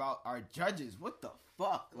there about our judges. What the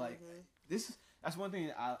fuck? Like, that's one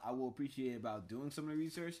thing I will appreciate about doing some of the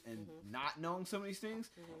research and not knowing some of these things.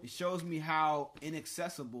 It shows me how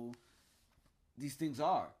inaccessible these things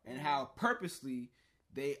are and how purposely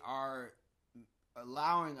they are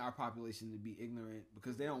allowing our population to be ignorant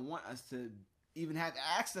because they don't want us to even have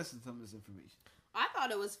access to some of this information. I thought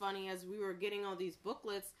it was funny as we were getting all these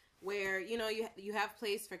booklets where, you know, you have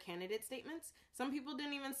place for candidate statements. Some people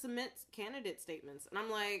didn't even submit candidate statements. And I'm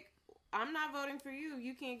like... I'm not voting for you.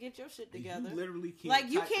 You can't get your shit together. You literally can't.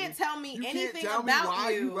 Like, you can't tell me anything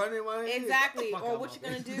about you. Running exactly. Or what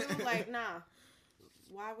you're going to do. Like, nah.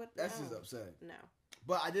 Why would... That's just upsetting. No.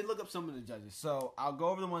 But I did look up some of the judges. So, I'll go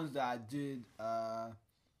over the ones that I did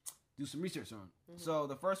do some research on. So,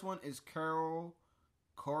 the first one is Carol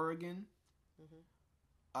Corrigan.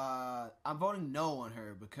 I'm voting no on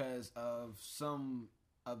her because of some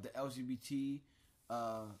of the LGBT...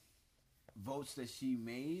 votes that she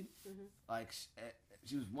made. Like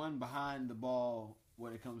she was one behind the ball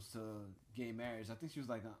when it comes to gay marriage. I think she was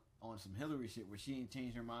like on some Hillary shit where she ain't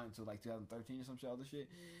changed her mind until like 2013 or some other shit.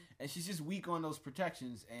 And she's just weak on those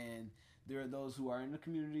protections. And there are those who are in the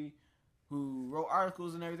community who wrote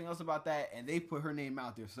articles and everything else about that, and they put her name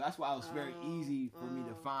out there. So that's why it was very easy for me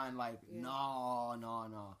to find, like, no.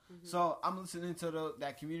 Mm-hmm. So I'm listening to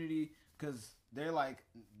that community because they're like,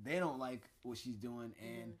 they don't like what she's doing.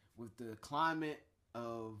 And with the climate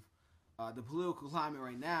of, the political climate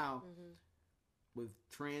right now, with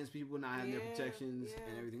trans people not having their protections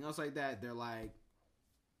and everything else like that, they're like,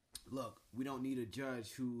 look, we don't need a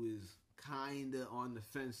judge who is kind of on the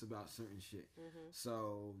fence about certain shit.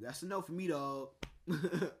 So that's a no for me, dog.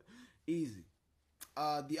 Easy.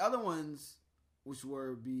 The other ones, which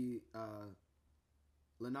were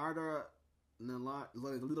Lenardra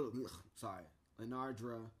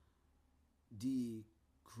D.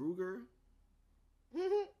 Kruger.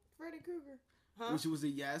 Freddy Krueger. Huh? Which was a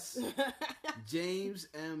yes. James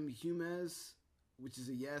M. Humes, which is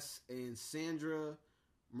a yes. And Sandra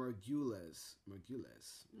Mergules, which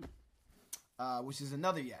is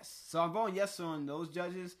another yes. So I'm voting yes on those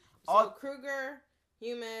judges. So Kruger,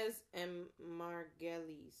 Humes, and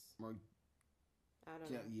Margulies. I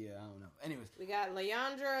don't know. Yeah, I don't know. Anyways. We got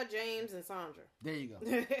Leandra, James, and Sandra. There you go.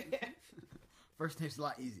 First name's a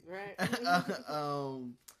lot easier. Right.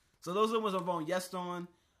 So those are the ones I'm voting yes on.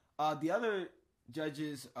 The other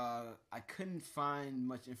judges, I couldn't find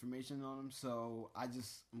much information on them, so I'm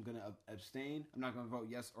going to abstain. I'm not going to vote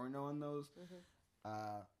yes or no on those.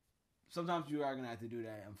 Sometimes you are going to have to do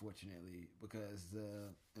that, unfortunately, because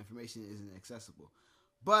the information isn't accessible.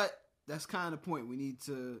 But that's kind of the point. We need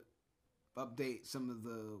to update some of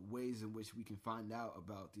the ways in which we can find out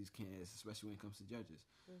about these candidates, especially when it comes to judges.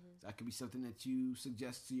 So that could be something that you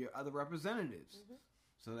suggest to your other representatives,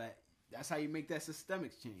 so that's how you make that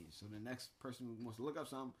systemic change. So the next person who wants to look up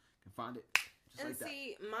something can find it just like that. And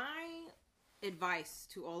see, my advice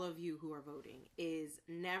to all of you who are voting is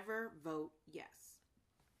never vote yes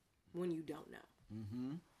when you don't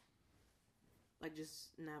know. Like,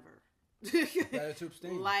 just never. Better to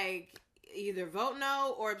abstain. Like, either vote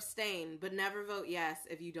no or abstain, but never vote yes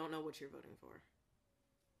if you don't know what you're voting for.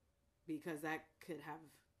 Because that could have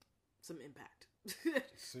some impact.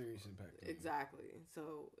 Serious impact. Exactly.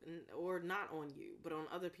 So, or not on you, but on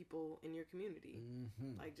other people in your community.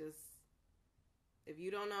 Like, just, if you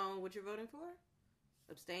don't know what you're voting for,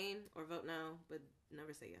 abstain or vote no, but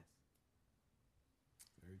never say yes.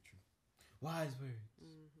 Very true. Wise words.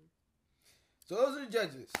 So those are the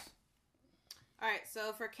judges. All right.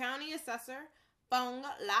 So for county assessor, Phong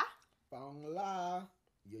La.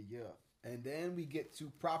 Yeah. And then we get to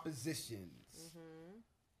propositions.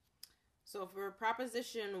 So for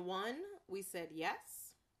Proposition 1, we said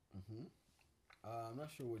yes. I'm not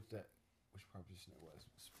sure which proposition it was.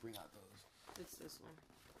 Let's bring out those. It's this one.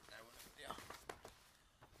 Yeah.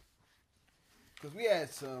 Because we had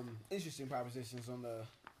some interesting propositions on the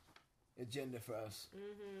agenda for us.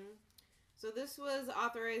 So this was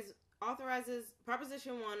authorizes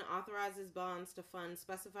Proposition 1 authorizes bonds to fund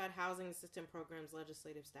specified housing assistance programs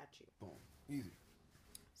legislative statute. Boom. Easy.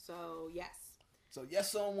 So yes. So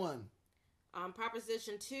yes on 1.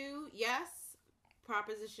 Proposition 2, yes.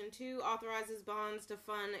 Proposition 2 authorizes bonds to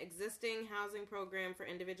fund existing housing program for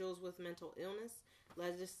individuals with mental illness,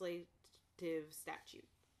 legislative statute.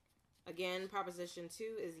 Again, Proposition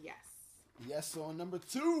 2 is yes. Yes on number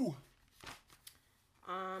 2.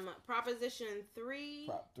 Proposition 3.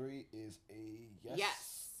 Prop 3 is a yes.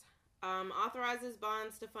 Yes. Authorizes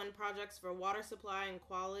bonds to fund projects for water supply and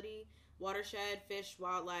quality, watershed, fish,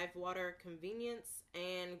 wildlife, water convenience,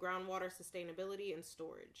 and groundwater sustainability and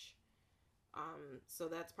storage. So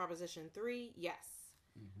that's Proposition 3, yes.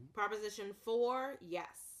 Proposition 4, yes.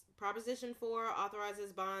 Proposition 4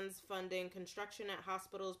 authorizes bonds funding construction at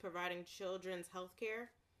hospitals providing children's health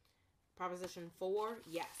care. Proposition 4,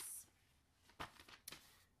 yes.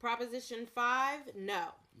 Proposition 5, no.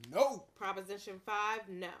 No. Proposition 5,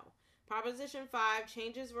 no. Proposition 5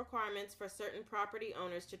 changes requirements for certain property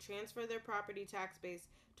owners to transfer their property tax base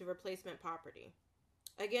to replacement property.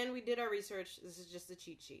 Again, we did our research. This is just a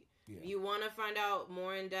cheat sheet. Yeah. If you want to find out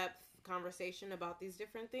more in-depth conversation about these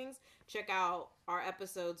different things, check out our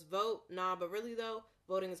episodes Vote, Nah, But Really Though,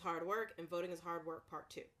 Voting is Hard Work, and Voting is Hard Work Part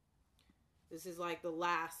 2. This is like the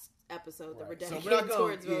last episode that we're dedicated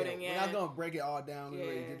towards voting. We're not going to break it all down. We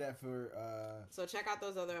already did that for... so check out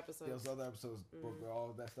those other episodes. Those other episodes broke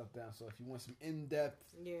all of that stuff down. So if you want some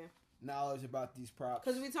in-depth knowledge about these props...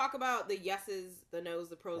 Because we talk about the yeses, the nos,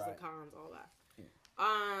 the pros, and cons, all that.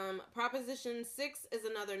 Yeah. Proposition 6 is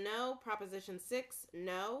another no. Proposition 6,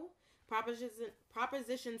 no.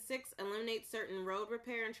 Proposition 6 eliminates certain road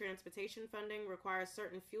repair and transportation funding, requires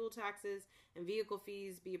certain fuel taxes and vehicle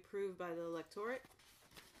fees be approved by the electorate.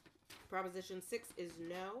 Proposition 6 is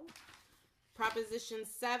no. Proposition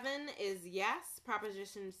 7 is yes.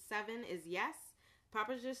 Proposition 7 is yes.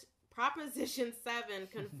 Proposition 7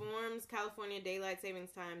 conforms California daylight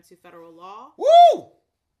savings time to federal law. Woo!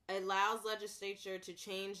 Allows legislature to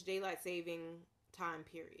change daylight saving time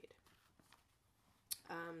period.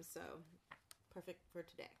 So perfect for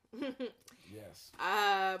today. Yes.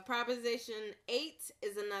 Proposition 8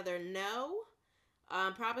 is another no.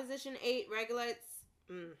 Proposition 8 regulates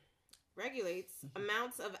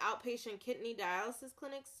amounts of outpatient kidney dialysis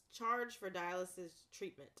clinics charged for dialysis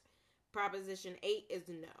treatment. Proposition 8 is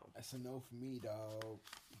no. That's a no for me, dog.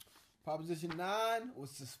 Proposition 9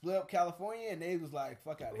 was to split up California, and they was like,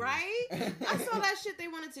 fuck out of here. Right? I saw that shit they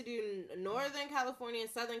wanted to do Northern California and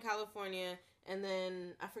Southern California, and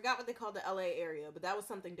then I forgot what they called the LA area, but that was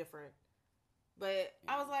something different. But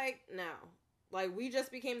I was like, no. Like, we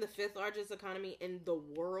just became the 5th largest economy in the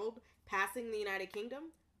world, passing the United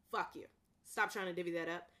Kingdom. Fuck you. Stop trying to divvy that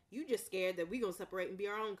up. You just scared that we gonna separate and be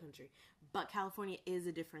our own country. But California is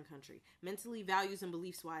a different country. Mentally, values, and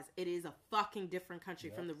beliefs-wise, it is a fucking different country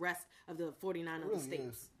from the rest of the 49 other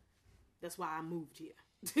states. Is. That's why I moved here.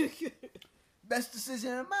 Best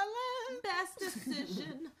decision of my life. Best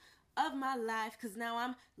decision of my life, because now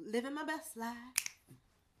I'm living my best life.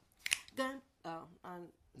 I'm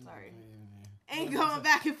sorry. Ain't going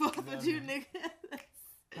back and forth with you, nigga.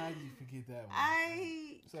 How did you forget that one?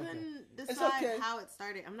 I couldn't decide how it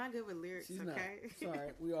started. I'm not good with lyrics, She's okay? Not. It's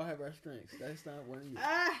alright. We all have our strengths. That's not one of you.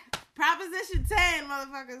 Proposition 10,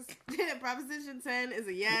 motherfuckers. Proposition 10 is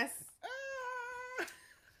a yes.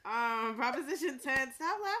 Proposition 10,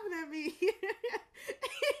 stop laughing at me.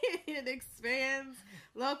 It expands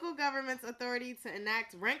local government's authority to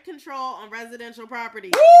enact rent control on residential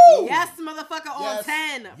property. Woo! Yes, motherfucker, on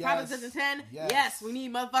 10. Yes. Proposition 10, yes, we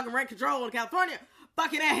need motherfucking rent control in California.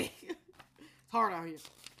 Fucking A. It's hard out here.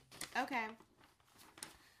 Okay.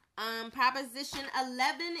 Proposition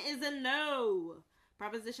 11 is a no.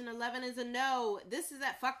 Proposition 11 is a no. This is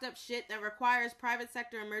that fucked up shit that requires private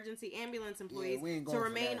sector emergency ambulance employees to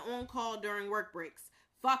remain on call during work breaks.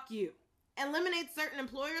 Fuck you. Eliminate certain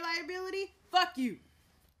employer liability? Fuck you.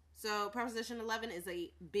 So Proposition 11 is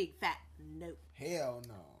a big fat no. Hell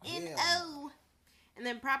no. N-O. And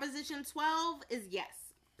then Proposition 12 is yes.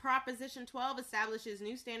 Proposition 12 establishes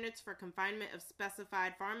new standards for confinement of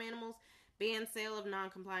specified farm animals, bans sale of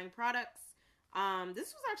non-complying products.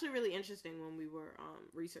 This was actually really interesting when we were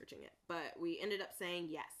researching it, but we ended up saying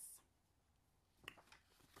yes.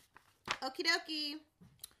 Okie dokie.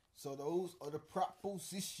 So those are the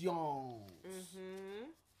propositions. Mm-hmm.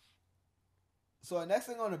 So the next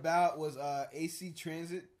thing on the ballot was AC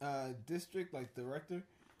Transit District, like director.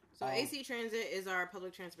 So AC Transit is our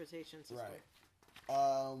public transportation system. Right.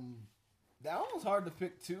 That one was hard to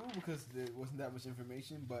pick too because there wasn't that much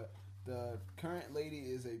information, but the current lady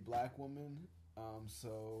is a black woman,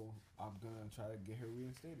 so I'm gonna try to get her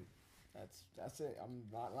reinstated. That's it. I'm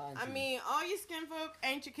not lying to you. I mean, all your skin folk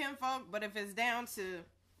ain't your kin folk, but if it's down to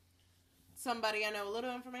somebody I know a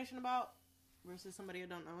little information about versus somebody who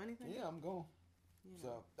don't know anything, yeah, I'm going.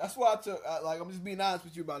 So that's why I took. I'm just being honest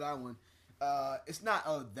with you about that one. It's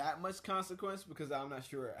not that much consequence because I'm not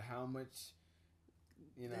sure how much.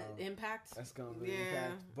 The impact. That's gonna be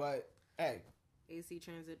impact. But hey, AC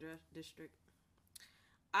Transit District.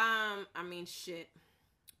 I mean, shit.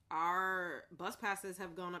 Our bus passes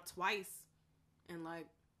have gone up twice in like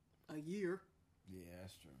a year. Yeah,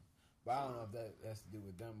 that's true. But I don't know if that has to do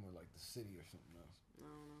with them or like the city or something else. I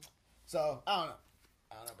don't know. So I don't know.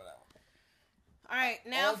 I don't know about that one. All right,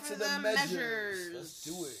 now on for to the measures. Let's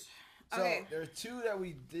do it. So Okay. there are two that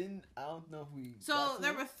we didn't. I don't know if we. So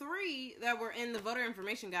there were 3 that were in the voter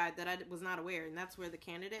information guide that I was not aware, and that's where the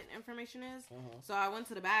candidate information is. So I went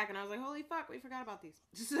to the back and I was like, "Holy fuck, we forgot about these."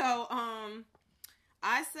 So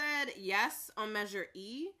I said yes on Measure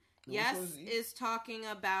E. Yes is talking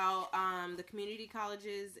about the community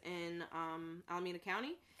colleges in Alameda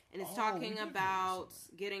County, and it's talking about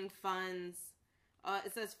getting funds.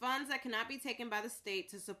 It says funds that cannot be taken by the state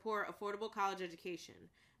to support affordable college education.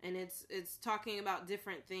 And it's talking about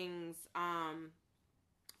different things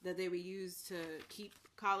that they would use to keep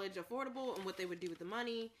college affordable and what they would do with the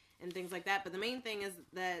money and things like that. But the main thing is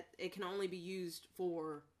that it can only be used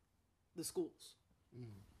for the schools.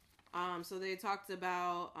 So they talked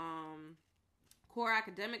about core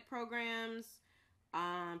academic programs,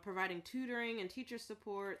 providing tutoring and teacher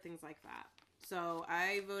support, things like that. So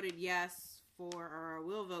I voted yes or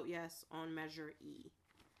will vote yes on Measure E.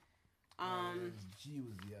 G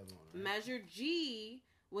was the other one. Right? Measure G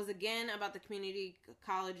was again about the community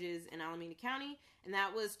colleges in Alameda County, and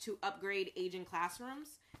that was to upgrade aging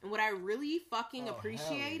classrooms. And what I really fucking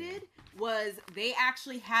appreciated was they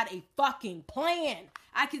actually had a fucking plan.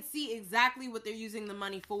 I could see exactly what they're using the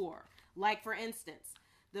money for. Like, for instance,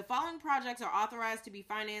 the following projects are authorized to be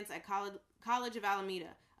financed at College of Alameda.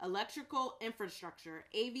 Electrical infrastructure,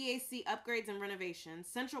 AVAC upgrades and renovations,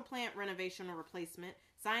 central plant renovation or replacement,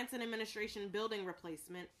 science and administration building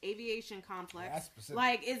replacement, aviation complex. That's specific.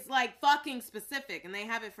 Like, it's like fucking specific. And they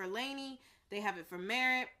have it for Laney, they have it for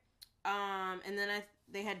Merritt, and then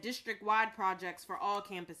they had district-wide projects for all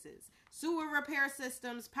campuses. Sewer repair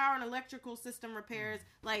systems, power and electrical system repairs.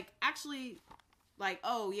 Like, actually, like,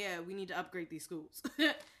 oh yeah, we need to upgrade these schools.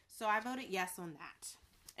 So I voted yes on that.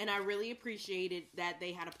 And I really appreciated that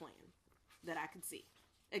they had a plan that I could see.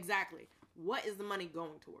 Exactly. What is the money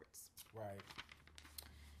going towards? Right.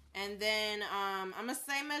 And then I'm going to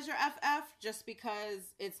say Measure FF just because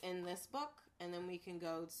it's in this book. And then we can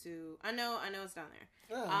go to... I know it's down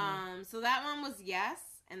there. So that one was yes.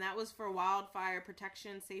 And that was for wildfire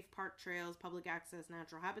protection, safe park trails, public access,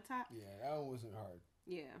 natural habitat. Yeah, that one wasn't hard.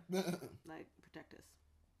 Yeah. Like, protect us.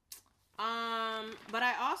 But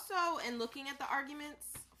I also, in looking at the arguments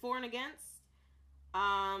for and against,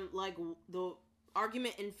 like the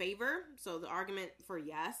argument in favor, so the argument for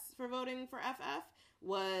yes for voting for FF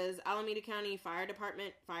was Alameda County Fire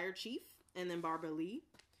Department Fire Chief, and then Barbara Lee.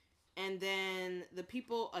 And then the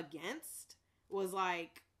people against was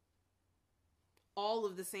like all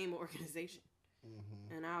of the same organization.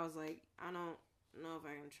 Mm-hmm. And I was like, I don't know if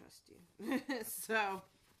I can trust you. So...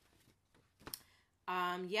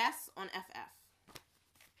 yes on FF.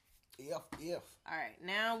 If. Alright,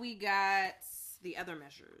 now we got the other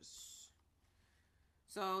measures.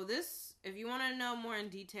 So this, if you want to know more in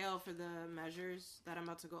detail for the measures that I'm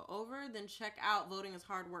about to go over, then check out Voting is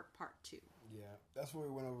Hard Work Part 2. Yeah, that's where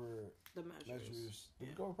we went over the measures. Did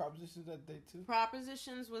we go over propositions that day too?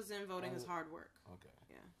 Propositions was in Voting is Hard Work. Okay.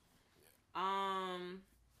 Yeah.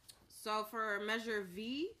 So for Measure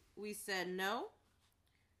V, we said no.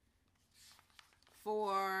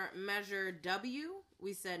 For Measure W,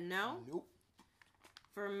 we said no. Nope.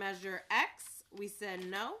 For Measure X, we said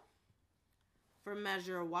no. For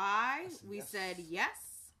Measure Y, we said yes.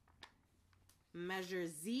 Measure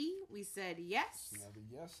Z, we said yes. Another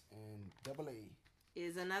yes. And double A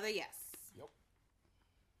is another yes. Yep.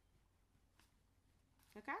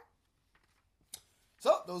 Okay.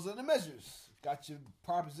 So those are the measures. Got your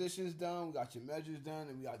propositions done. We got your measures done,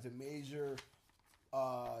 and we got the major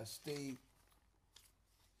state,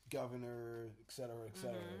 governor, et cetera, et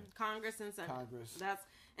cetera. Mm-hmm. Congress and Senate. Congress.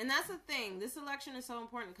 That's the thing. This election is so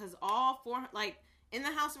important because all four, like in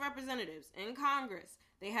the House of Representatives, in Congress,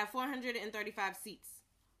 they have 435 seats.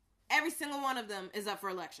 Every single one of them is up for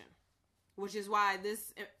election, which is why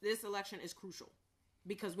this election is crucial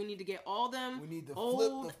because we need to get all them. We need to old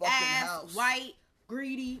flip the fucking ass house. White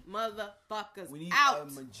greedy motherfuckers. We need out. a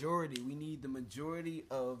majority. We need the majority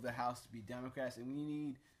of the House to be Democrats, and we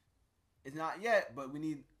need. It's not yet, but we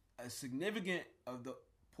need a significant of the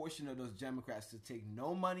portion of those Democrats to take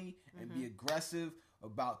no money and be aggressive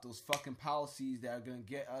about those fucking policies that are going to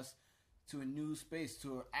get us to a new space,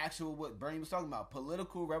 to an actual, what Bernie was talking about,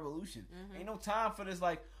 political revolution. Ain't no time for this,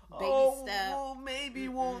 like, well, maybe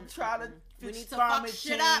we'll try to fix climate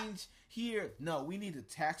change here. No, we need to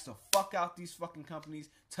tax the fuck out these fucking companies.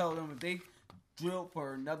 Tell them if they drill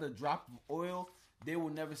for another drop of oil, they will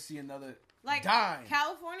never see another dime.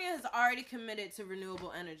 California has already committed to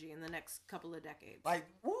renewable energy in the next couple of decades. Like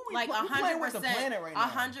 100%, right now.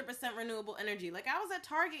 100% renewable energy. Like I was at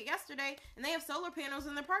Target yesterday, and they have solar panels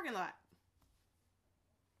in their parking lot.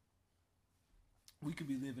 We could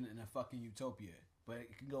be living in a fucking utopia, but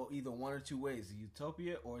it can go either one or two ways: a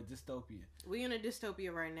utopia or a dystopia. We're in a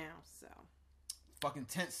dystopia right now, so fucking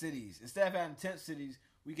tent cities. Instead of having tent cities,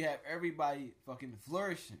 we can have everybody fucking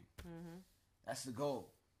flourishing. That's the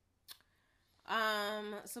goal.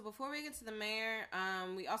 So before we get to the mayor,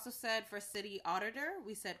 we also said for city auditor,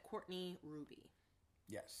 we said Courtney Ruby.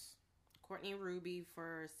 Yes. Courtney Ruby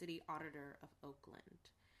for city auditor of Oakland.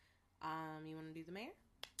 You want to do the mayor?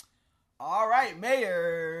 All right,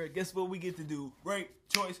 mayor. Guess what we get to do? Rank,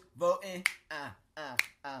 choice, voting.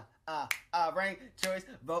 Rank, choice,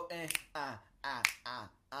 voting.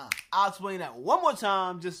 I'll explain that one more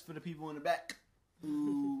time just for the people in the back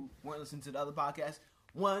who weren't listening to the other podcast.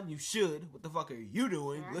 One, you should. What the fuck are you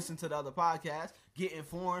doing? Right. Listen to the other podcast. Get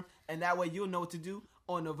informed. And that way you'll know what to do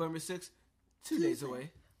on November 6th. Two days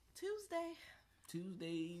away.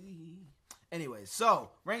 Tuesday. Anyway,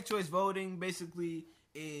 so ranked choice voting basically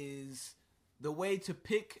is the way to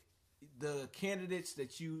pick the candidates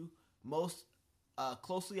that you most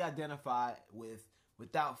closely identify with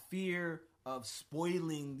without fear of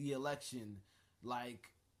spoiling the election. Like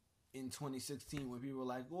in 2016 when people were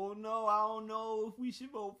like, "Oh no, I don't know if we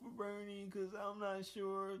should vote for Bernie because I'm not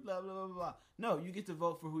sure." Blah blah blah blah. No, you get to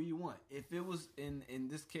vote for who you want. If it was in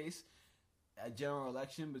this case a general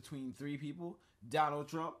election between 3 people, Donald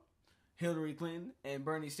Trump, Hillary Clinton, and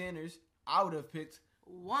Bernie Sanders, I would have picked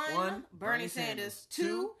 1 Bernie Sanders,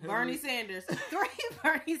 2 Bernie Sanders, 3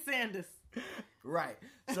 Bernie Sanders. Right.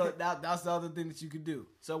 So that's the other thing that you can do.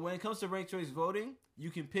 So when it comes to ranked choice voting, you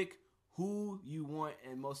can pick who you want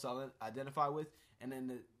and most identify with, and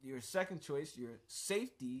then your second choice, your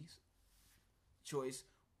safety choice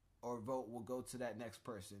or vote, will go to that next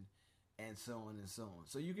person, and so on and so on.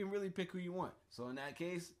 So you can really pick who you want. So in that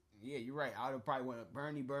case, yeah, you're right. I would have probably went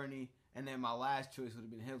Bernie, and then my last choice would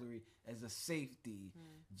have been Hillary as a safety,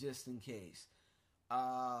 just in case.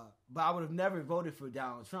 But I would have never voted for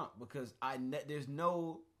Donald Trump because there's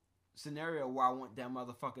no scenario where I want that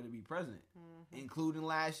motherfucker to be president, including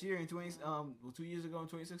last year in 2 years ago in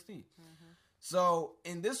 2016. So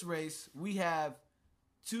in this race, we have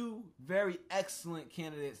 2 very excellent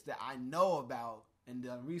candidates that I know about and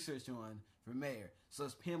done research on for mayor. So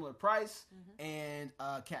it's Pamela Price and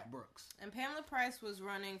Cat Brooks. And Pamela Price was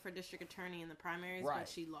running for district attorney in the primaries, but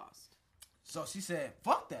she lost. So she said,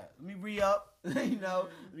 "Fuck that. Let me re-up. Let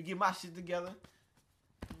me get my shit together,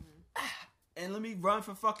 and let me run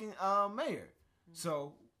for fucking mayor."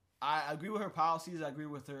 So I agree with her policies. I agree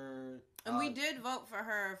with her. And we did vote for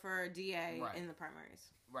her for DA in the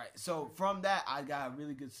primaries. Right. So from that, I got a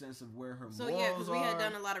really good sense of where her morals are. So yeah, because we had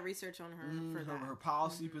done a lot of research on her for that. Her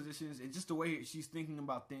policy positions, and just the way she's thinking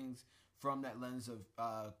about things from that lens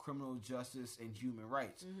of criminal justice and human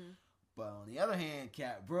rights. But on the other hand,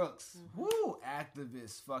 Cat Brooks,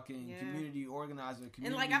 activist, fucking community organizer.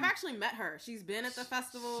 And like, I've actually met her. She's been at the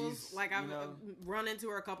festivals. I've run into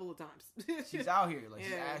her a couple of times. She's out here. Like,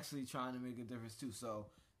 she's actually trying to make a difference too. So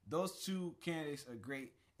those 2 candidates are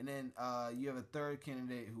great. And then you have a third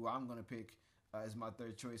candidate who I'm going to pick as my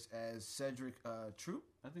third choice as Cedric Troop,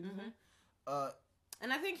 I think his name.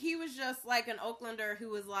 And I think he was just like an Oaklander who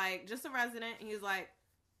was like, just a resident. And he was like,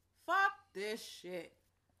 fuck this shit.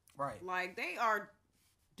 Right. Like, they are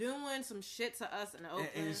doing some shit to us in Oakland.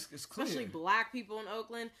 And it's clear. Especially black people in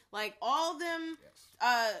Oakland. Like, all them,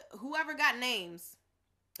 whoever got names,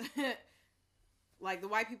 like the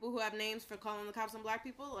white people who have names for calling the cops on black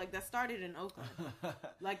people, like, that started in Oakland.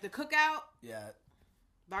 Like, the Cookout. Yeah.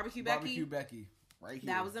 Barbecue Becky. Right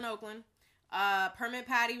here. That was in Oakland. Permit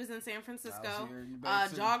Patty was in San Francisco.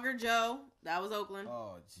 Jogger Joe. That was Oakland.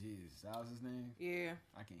 Oh, jeez. That was his name? Yeah.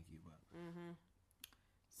 I can't keep up.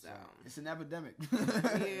 So it's an epidemic.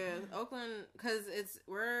 Yeah, Oakland, because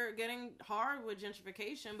we're getting hard with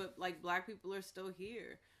gentrification, but like black people are still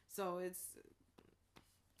here, so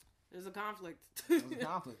there's a conflict. There's a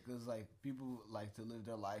conflict because like people like to live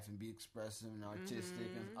their life and be expressive and artistic,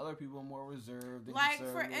 and other people are more reserved. Like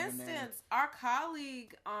for instance, our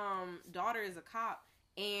colleague daughter is a cop,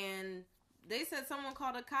 and they said someone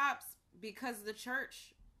called the cops because the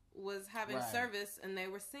church was having service and they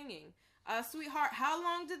were singing. Sweetheart, how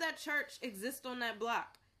long did that church exist on that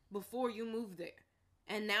block before you moved there?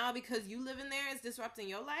 And now because you live in there, it's disrupting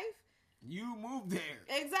your life? You moved there.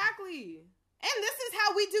 Exactly. And this is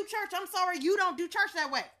how we do church. I'm sorry, you don't do church that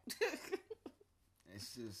way.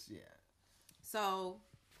 It's just, yeah. So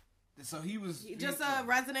he was just a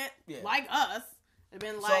resident like us.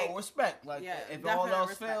 Been like, so respect. Like, if all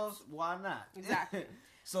else fails, why not? Exactly.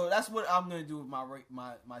 So that's what I'm going to do with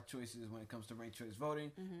my choices when it comes to ranked choice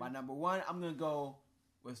voting. My number 1, I'm going to go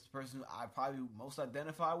with the person I probably most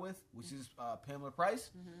identify with, which is Pamela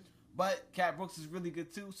Price. But Cat Brooks is really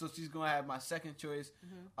good too, so she's going to have my second choice,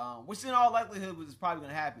 which in all likelihood is probably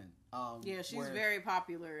going to happen. Yeah, she's very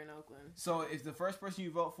popular in Oakland. So if the first person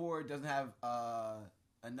you vote for doesn't have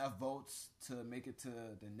enough votes to make it to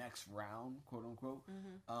the next round, quote unquote,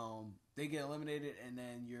 they get eliminated, and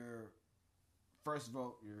then your first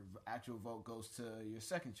vote, your actual vote, goes to your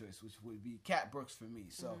second choice, which would be Cat Brooks for me.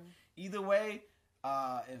 So either way,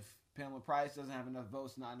 if Pamela Price doesn't have enough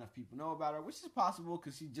votes, not enough people know about her, which is possible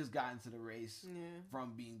because she just got into the race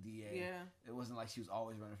from being DA. Yeah. It wasn't like she was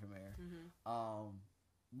always running for mayor.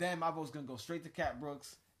 Then my vote's going to go straight to Cat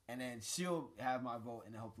Brooks, and then she'll have my vote,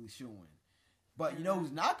 and then hopefully she'll win. But you know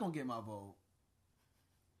who's not going to get my vote?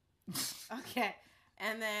 Okay.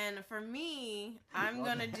 And then for me, I'm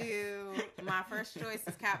going to do, my first choice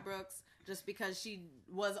is Cat Brooks. just because she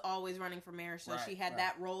was always running for mayor, so she had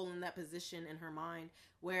that role and that position in her mind.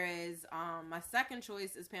 Whereas my second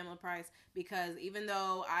choice is Pamela Price, because even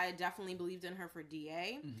though I definitely believed in her for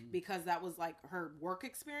DA, because that was like her work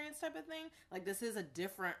experience type of thing, like this is a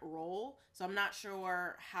different role, so I'm not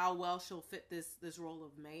sure how well she'll fit this role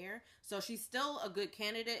of mayor. So she's still a good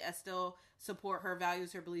candidate. I still support her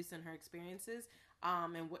values, her beliefs, and her experiences,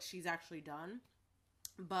 and what she's actually done.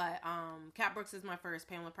 But Cat Brooks is my first,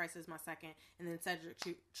 Pamela Price is my second, and then Cedric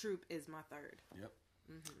Troop is my third. Yep.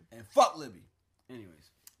 And fuck Libby.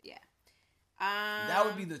 Anyways. Yeah. That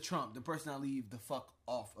would be the Trump, the person I leave the fuck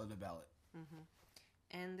off of the ballot.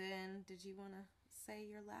 And then, did you want to say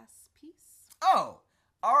your last piece? Oh,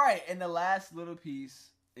 all right. And the last little piece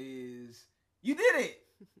is, you did it.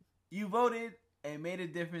 You voted and made a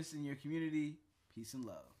difference in your community. Peace and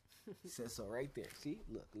love. It says so right there. See?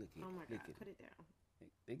 Look it. Oh my God, put it down.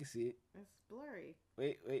 They can see it. It's blurry.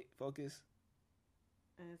 Wait, focus.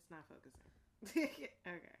 It's not focusing. Okay.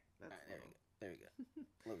 That's right, there we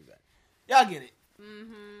go. Look at that. Y'all get it.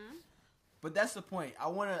 But that's the point. I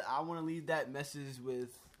wanna leave that message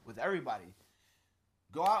with everybody.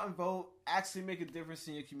 Go out and vote. Actually make a difference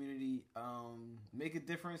in your community. Make a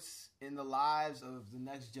difference in the lives of the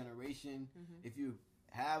next generation. If you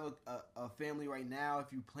have a family right now, if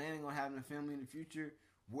you're planning on having a family in the future,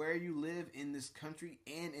 where you live in this country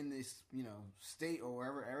and in this, state or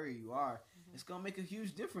wherever area you are, it's going to make a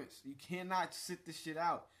huge difference. You cannot sit this shit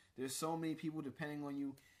out. There's so many people depending on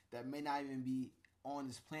you that may not even be on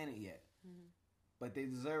this planet yet. But they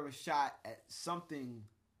deserve a shot at something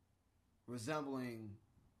resembling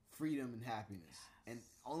freedom and happiness. Yes. And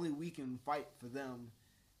only we can fight for them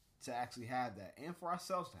to actually have that, and for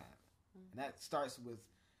ourselves to have it. And that starts with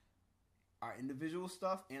our individual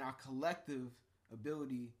stuff and our collective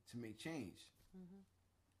ability to make change.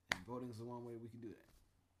 And voting is the one way we can do that.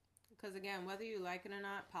 Because again, whether you like it or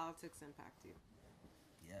not, politics impact you.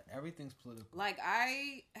 Yeah, everything's political. Like,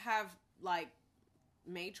 I have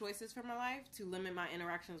made choices for my life to limit my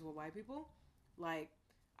interactions with white people. Like,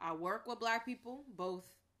 I work with black people, both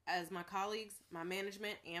as my colleagues, my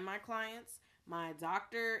management, and my clients. My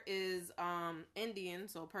doctor is Indian,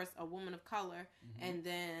 so a woman of color. And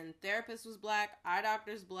then therapist was black, eye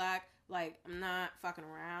doctor's black. Like, I'm not fucking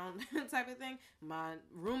around type of thing. My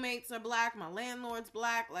roommates are black, my landlord's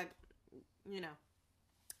black. Like,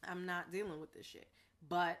 I'm not dealing with this shit.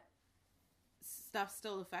 But stuff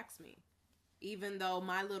still affects me, even though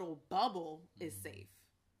my little bubble is safe.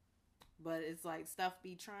 But it's like stuff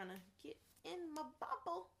be trying to get in my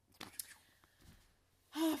bubble.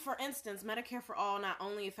 For instance, Medicare for All not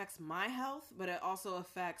only affects my health, but it also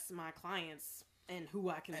affects my clients and who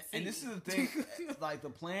I can see. And this is the thing, like the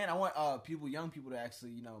plan, I want young people to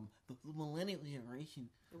actually, the millennial generation.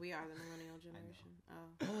 We are the millennial generation.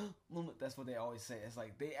 Oh. That's what they always say. It's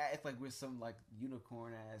like they act like we're some like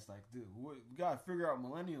unicorn ass, like, dude, we gotta figure out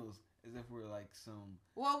millennials as if we're like some.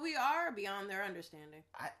 Well, we are beyond their understanding.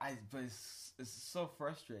 But it's so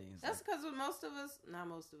frustrating. It's that's because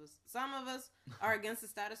some of us are against the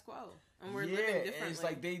status quo, and we're living differently. And it's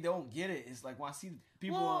like they don't get it. It's like when I see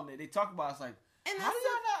people on there, they talk about, it's like, and how do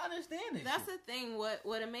y'all not understand this? That's the thing.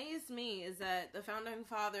 What amazed me is that the founding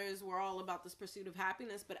fathers were all about this pursuit of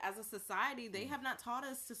happiness, but as a society, they have not taught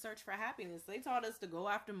us to search for happiness. They taught us to go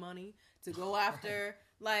after money, to go after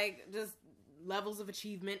just levels of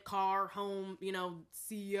achievement, car, home,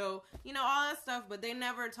 CEO, all that stuff, but they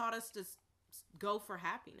never taught us to go for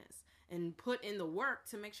happiness and put in the work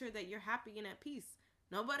to make sure that you're happy and at peace.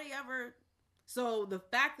 Nobody ever. So the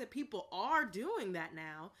fact that people are doing that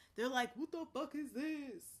now, they're like, what the fuck is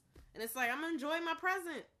this? And it's like, I'm enjoying my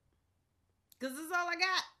present, because this is all I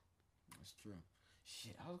got. That's true.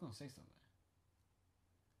 Shit, I was gonna say something.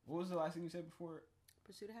 What was the last thing you said before?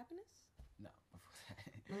 Pursuit of happiness? No, before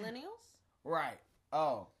that. Millennials? Right.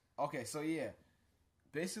 Oh, okay. So yeah,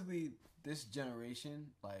 basically this generation,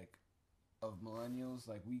 of millennials,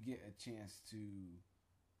 we get a chance to,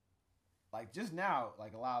 just now,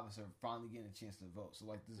 a lot of us are finally getting a chance to vote. So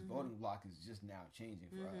this voting block is just now changing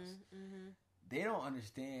for us. They don't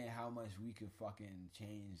understand how much we could fucking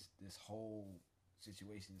change this whole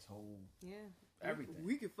situation, this whole everything.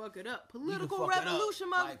 We could fuck it up. Political revolution,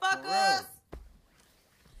 motherfuckers.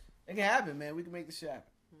 It can happen, man. We can make this shit happen.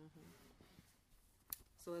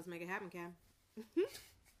 So let's make it happen, Cam.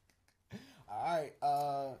 All right.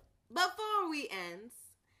 Before we end,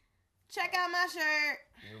 check out my shirt.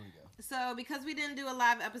 Here we go. So because we didn't do a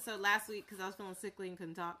live episode last week because I was feeling sickly and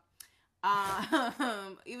couldn't talk.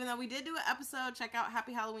 Even though we did do an episode, check out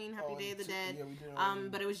Happy Halloween, Happy Day of the Dead. Yeah, we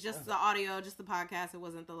did. But it was just the audio, just the podcast. It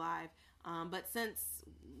wasn't the live. But since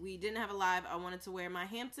we didn't have a live, I wanted to wear my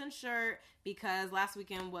Hampton shirt because last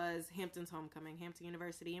weekend was Hampton's homecoming. Hampton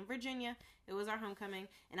University in Virginia. It was our homecoming.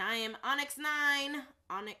 And I am Onyx 9.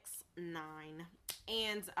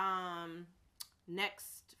 And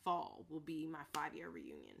next fall will be my 5-year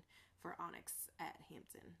reunion for Onyx at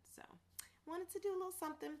Hampton. So wanted to do a little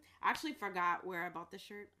something. I actually forgot where I bought the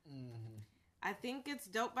shirt. Mm-hmm. I think it's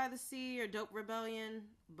Dope by the Sea or Dope Rebellion,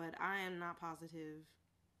 but I am not positive.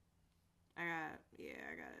 I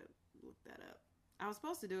gotta look that up. I was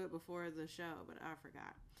supposed to do it before the show, but I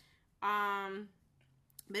forgot.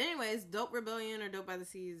 But anyways, Dope Rebellion or Dope by the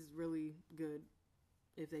Sea is really good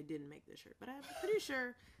if they didn't make this shirt. But I'm pretty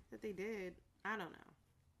sure that they did. I don't know.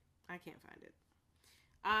 I can't find it.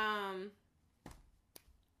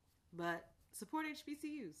 But support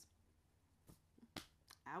HBCUs.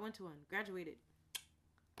 I went to one. Graduated.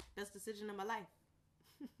 Best decision of my life.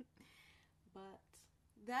 But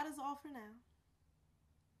that is all for now.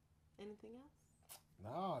 Anything else?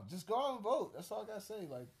 Nah, just go out and vote. That's all I gotta say.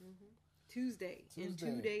 Like Tuesday. In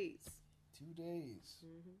 2 days. 2 days.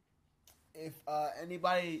 Mm-hmm. If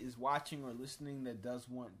anybody is watching or listening that does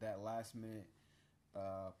want that last minute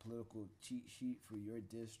political cheat sheet for your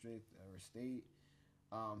district or state,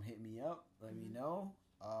 hit me up. Let me know.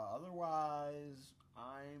 Otherwise,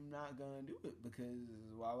 I'm not gonna do it because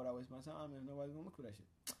why would I waste my time if nobody's gonna look for that shit?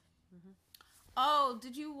 Mm-hmm. Oh,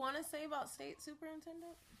 did you want to say about state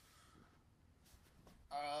superintendent?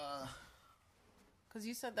 Because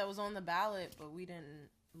you said that was on the ballot, but we didn't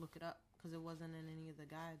look it up because it wasn't in any of the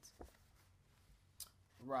guides.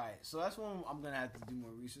 Right. So that's one I'm going to have to do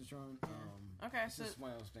more research on. Okay. It's just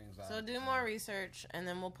one of those things. So do more research, and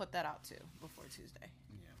then we'll put that out, too, before Tuesday.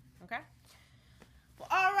 Yeah. Okay? Well,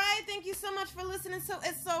 all right. Thank you so much for listening to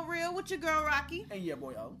It's So Real with your girl, Rocky. And your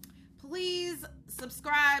boy, O. Please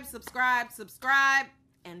subscribe,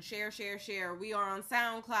 and share. We are on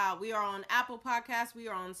SoundCloud. We are on Apple Podcasts. We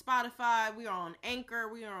are on Spotify. We are on Anchor.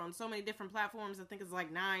 We are on so many different platforms. I think it's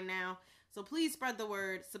like 9 now. So please spread the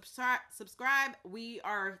word. Subscribe. We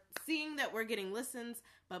are seeing that we're getting listens,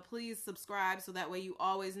 but please subscribe so that way you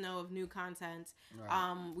always know of new content.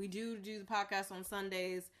 Right. We do the podcast on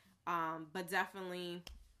Sundays, but definitely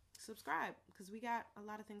subscribe because we got a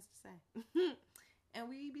lot of things to say. And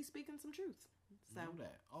we be speaking some truth. So know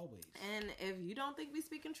that, always. And if you don't think we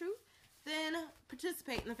speaking truth, then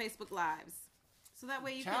participate in the Facebook Lives. So that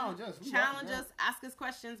way you can challenge us, ask us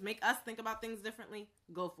questions, make us think about things differently.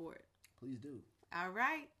 Go for it. Please do. All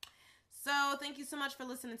right. So thank you so much for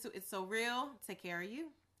listening to It's So Real. Take care of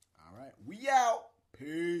you. All right. We out.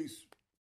 Peace.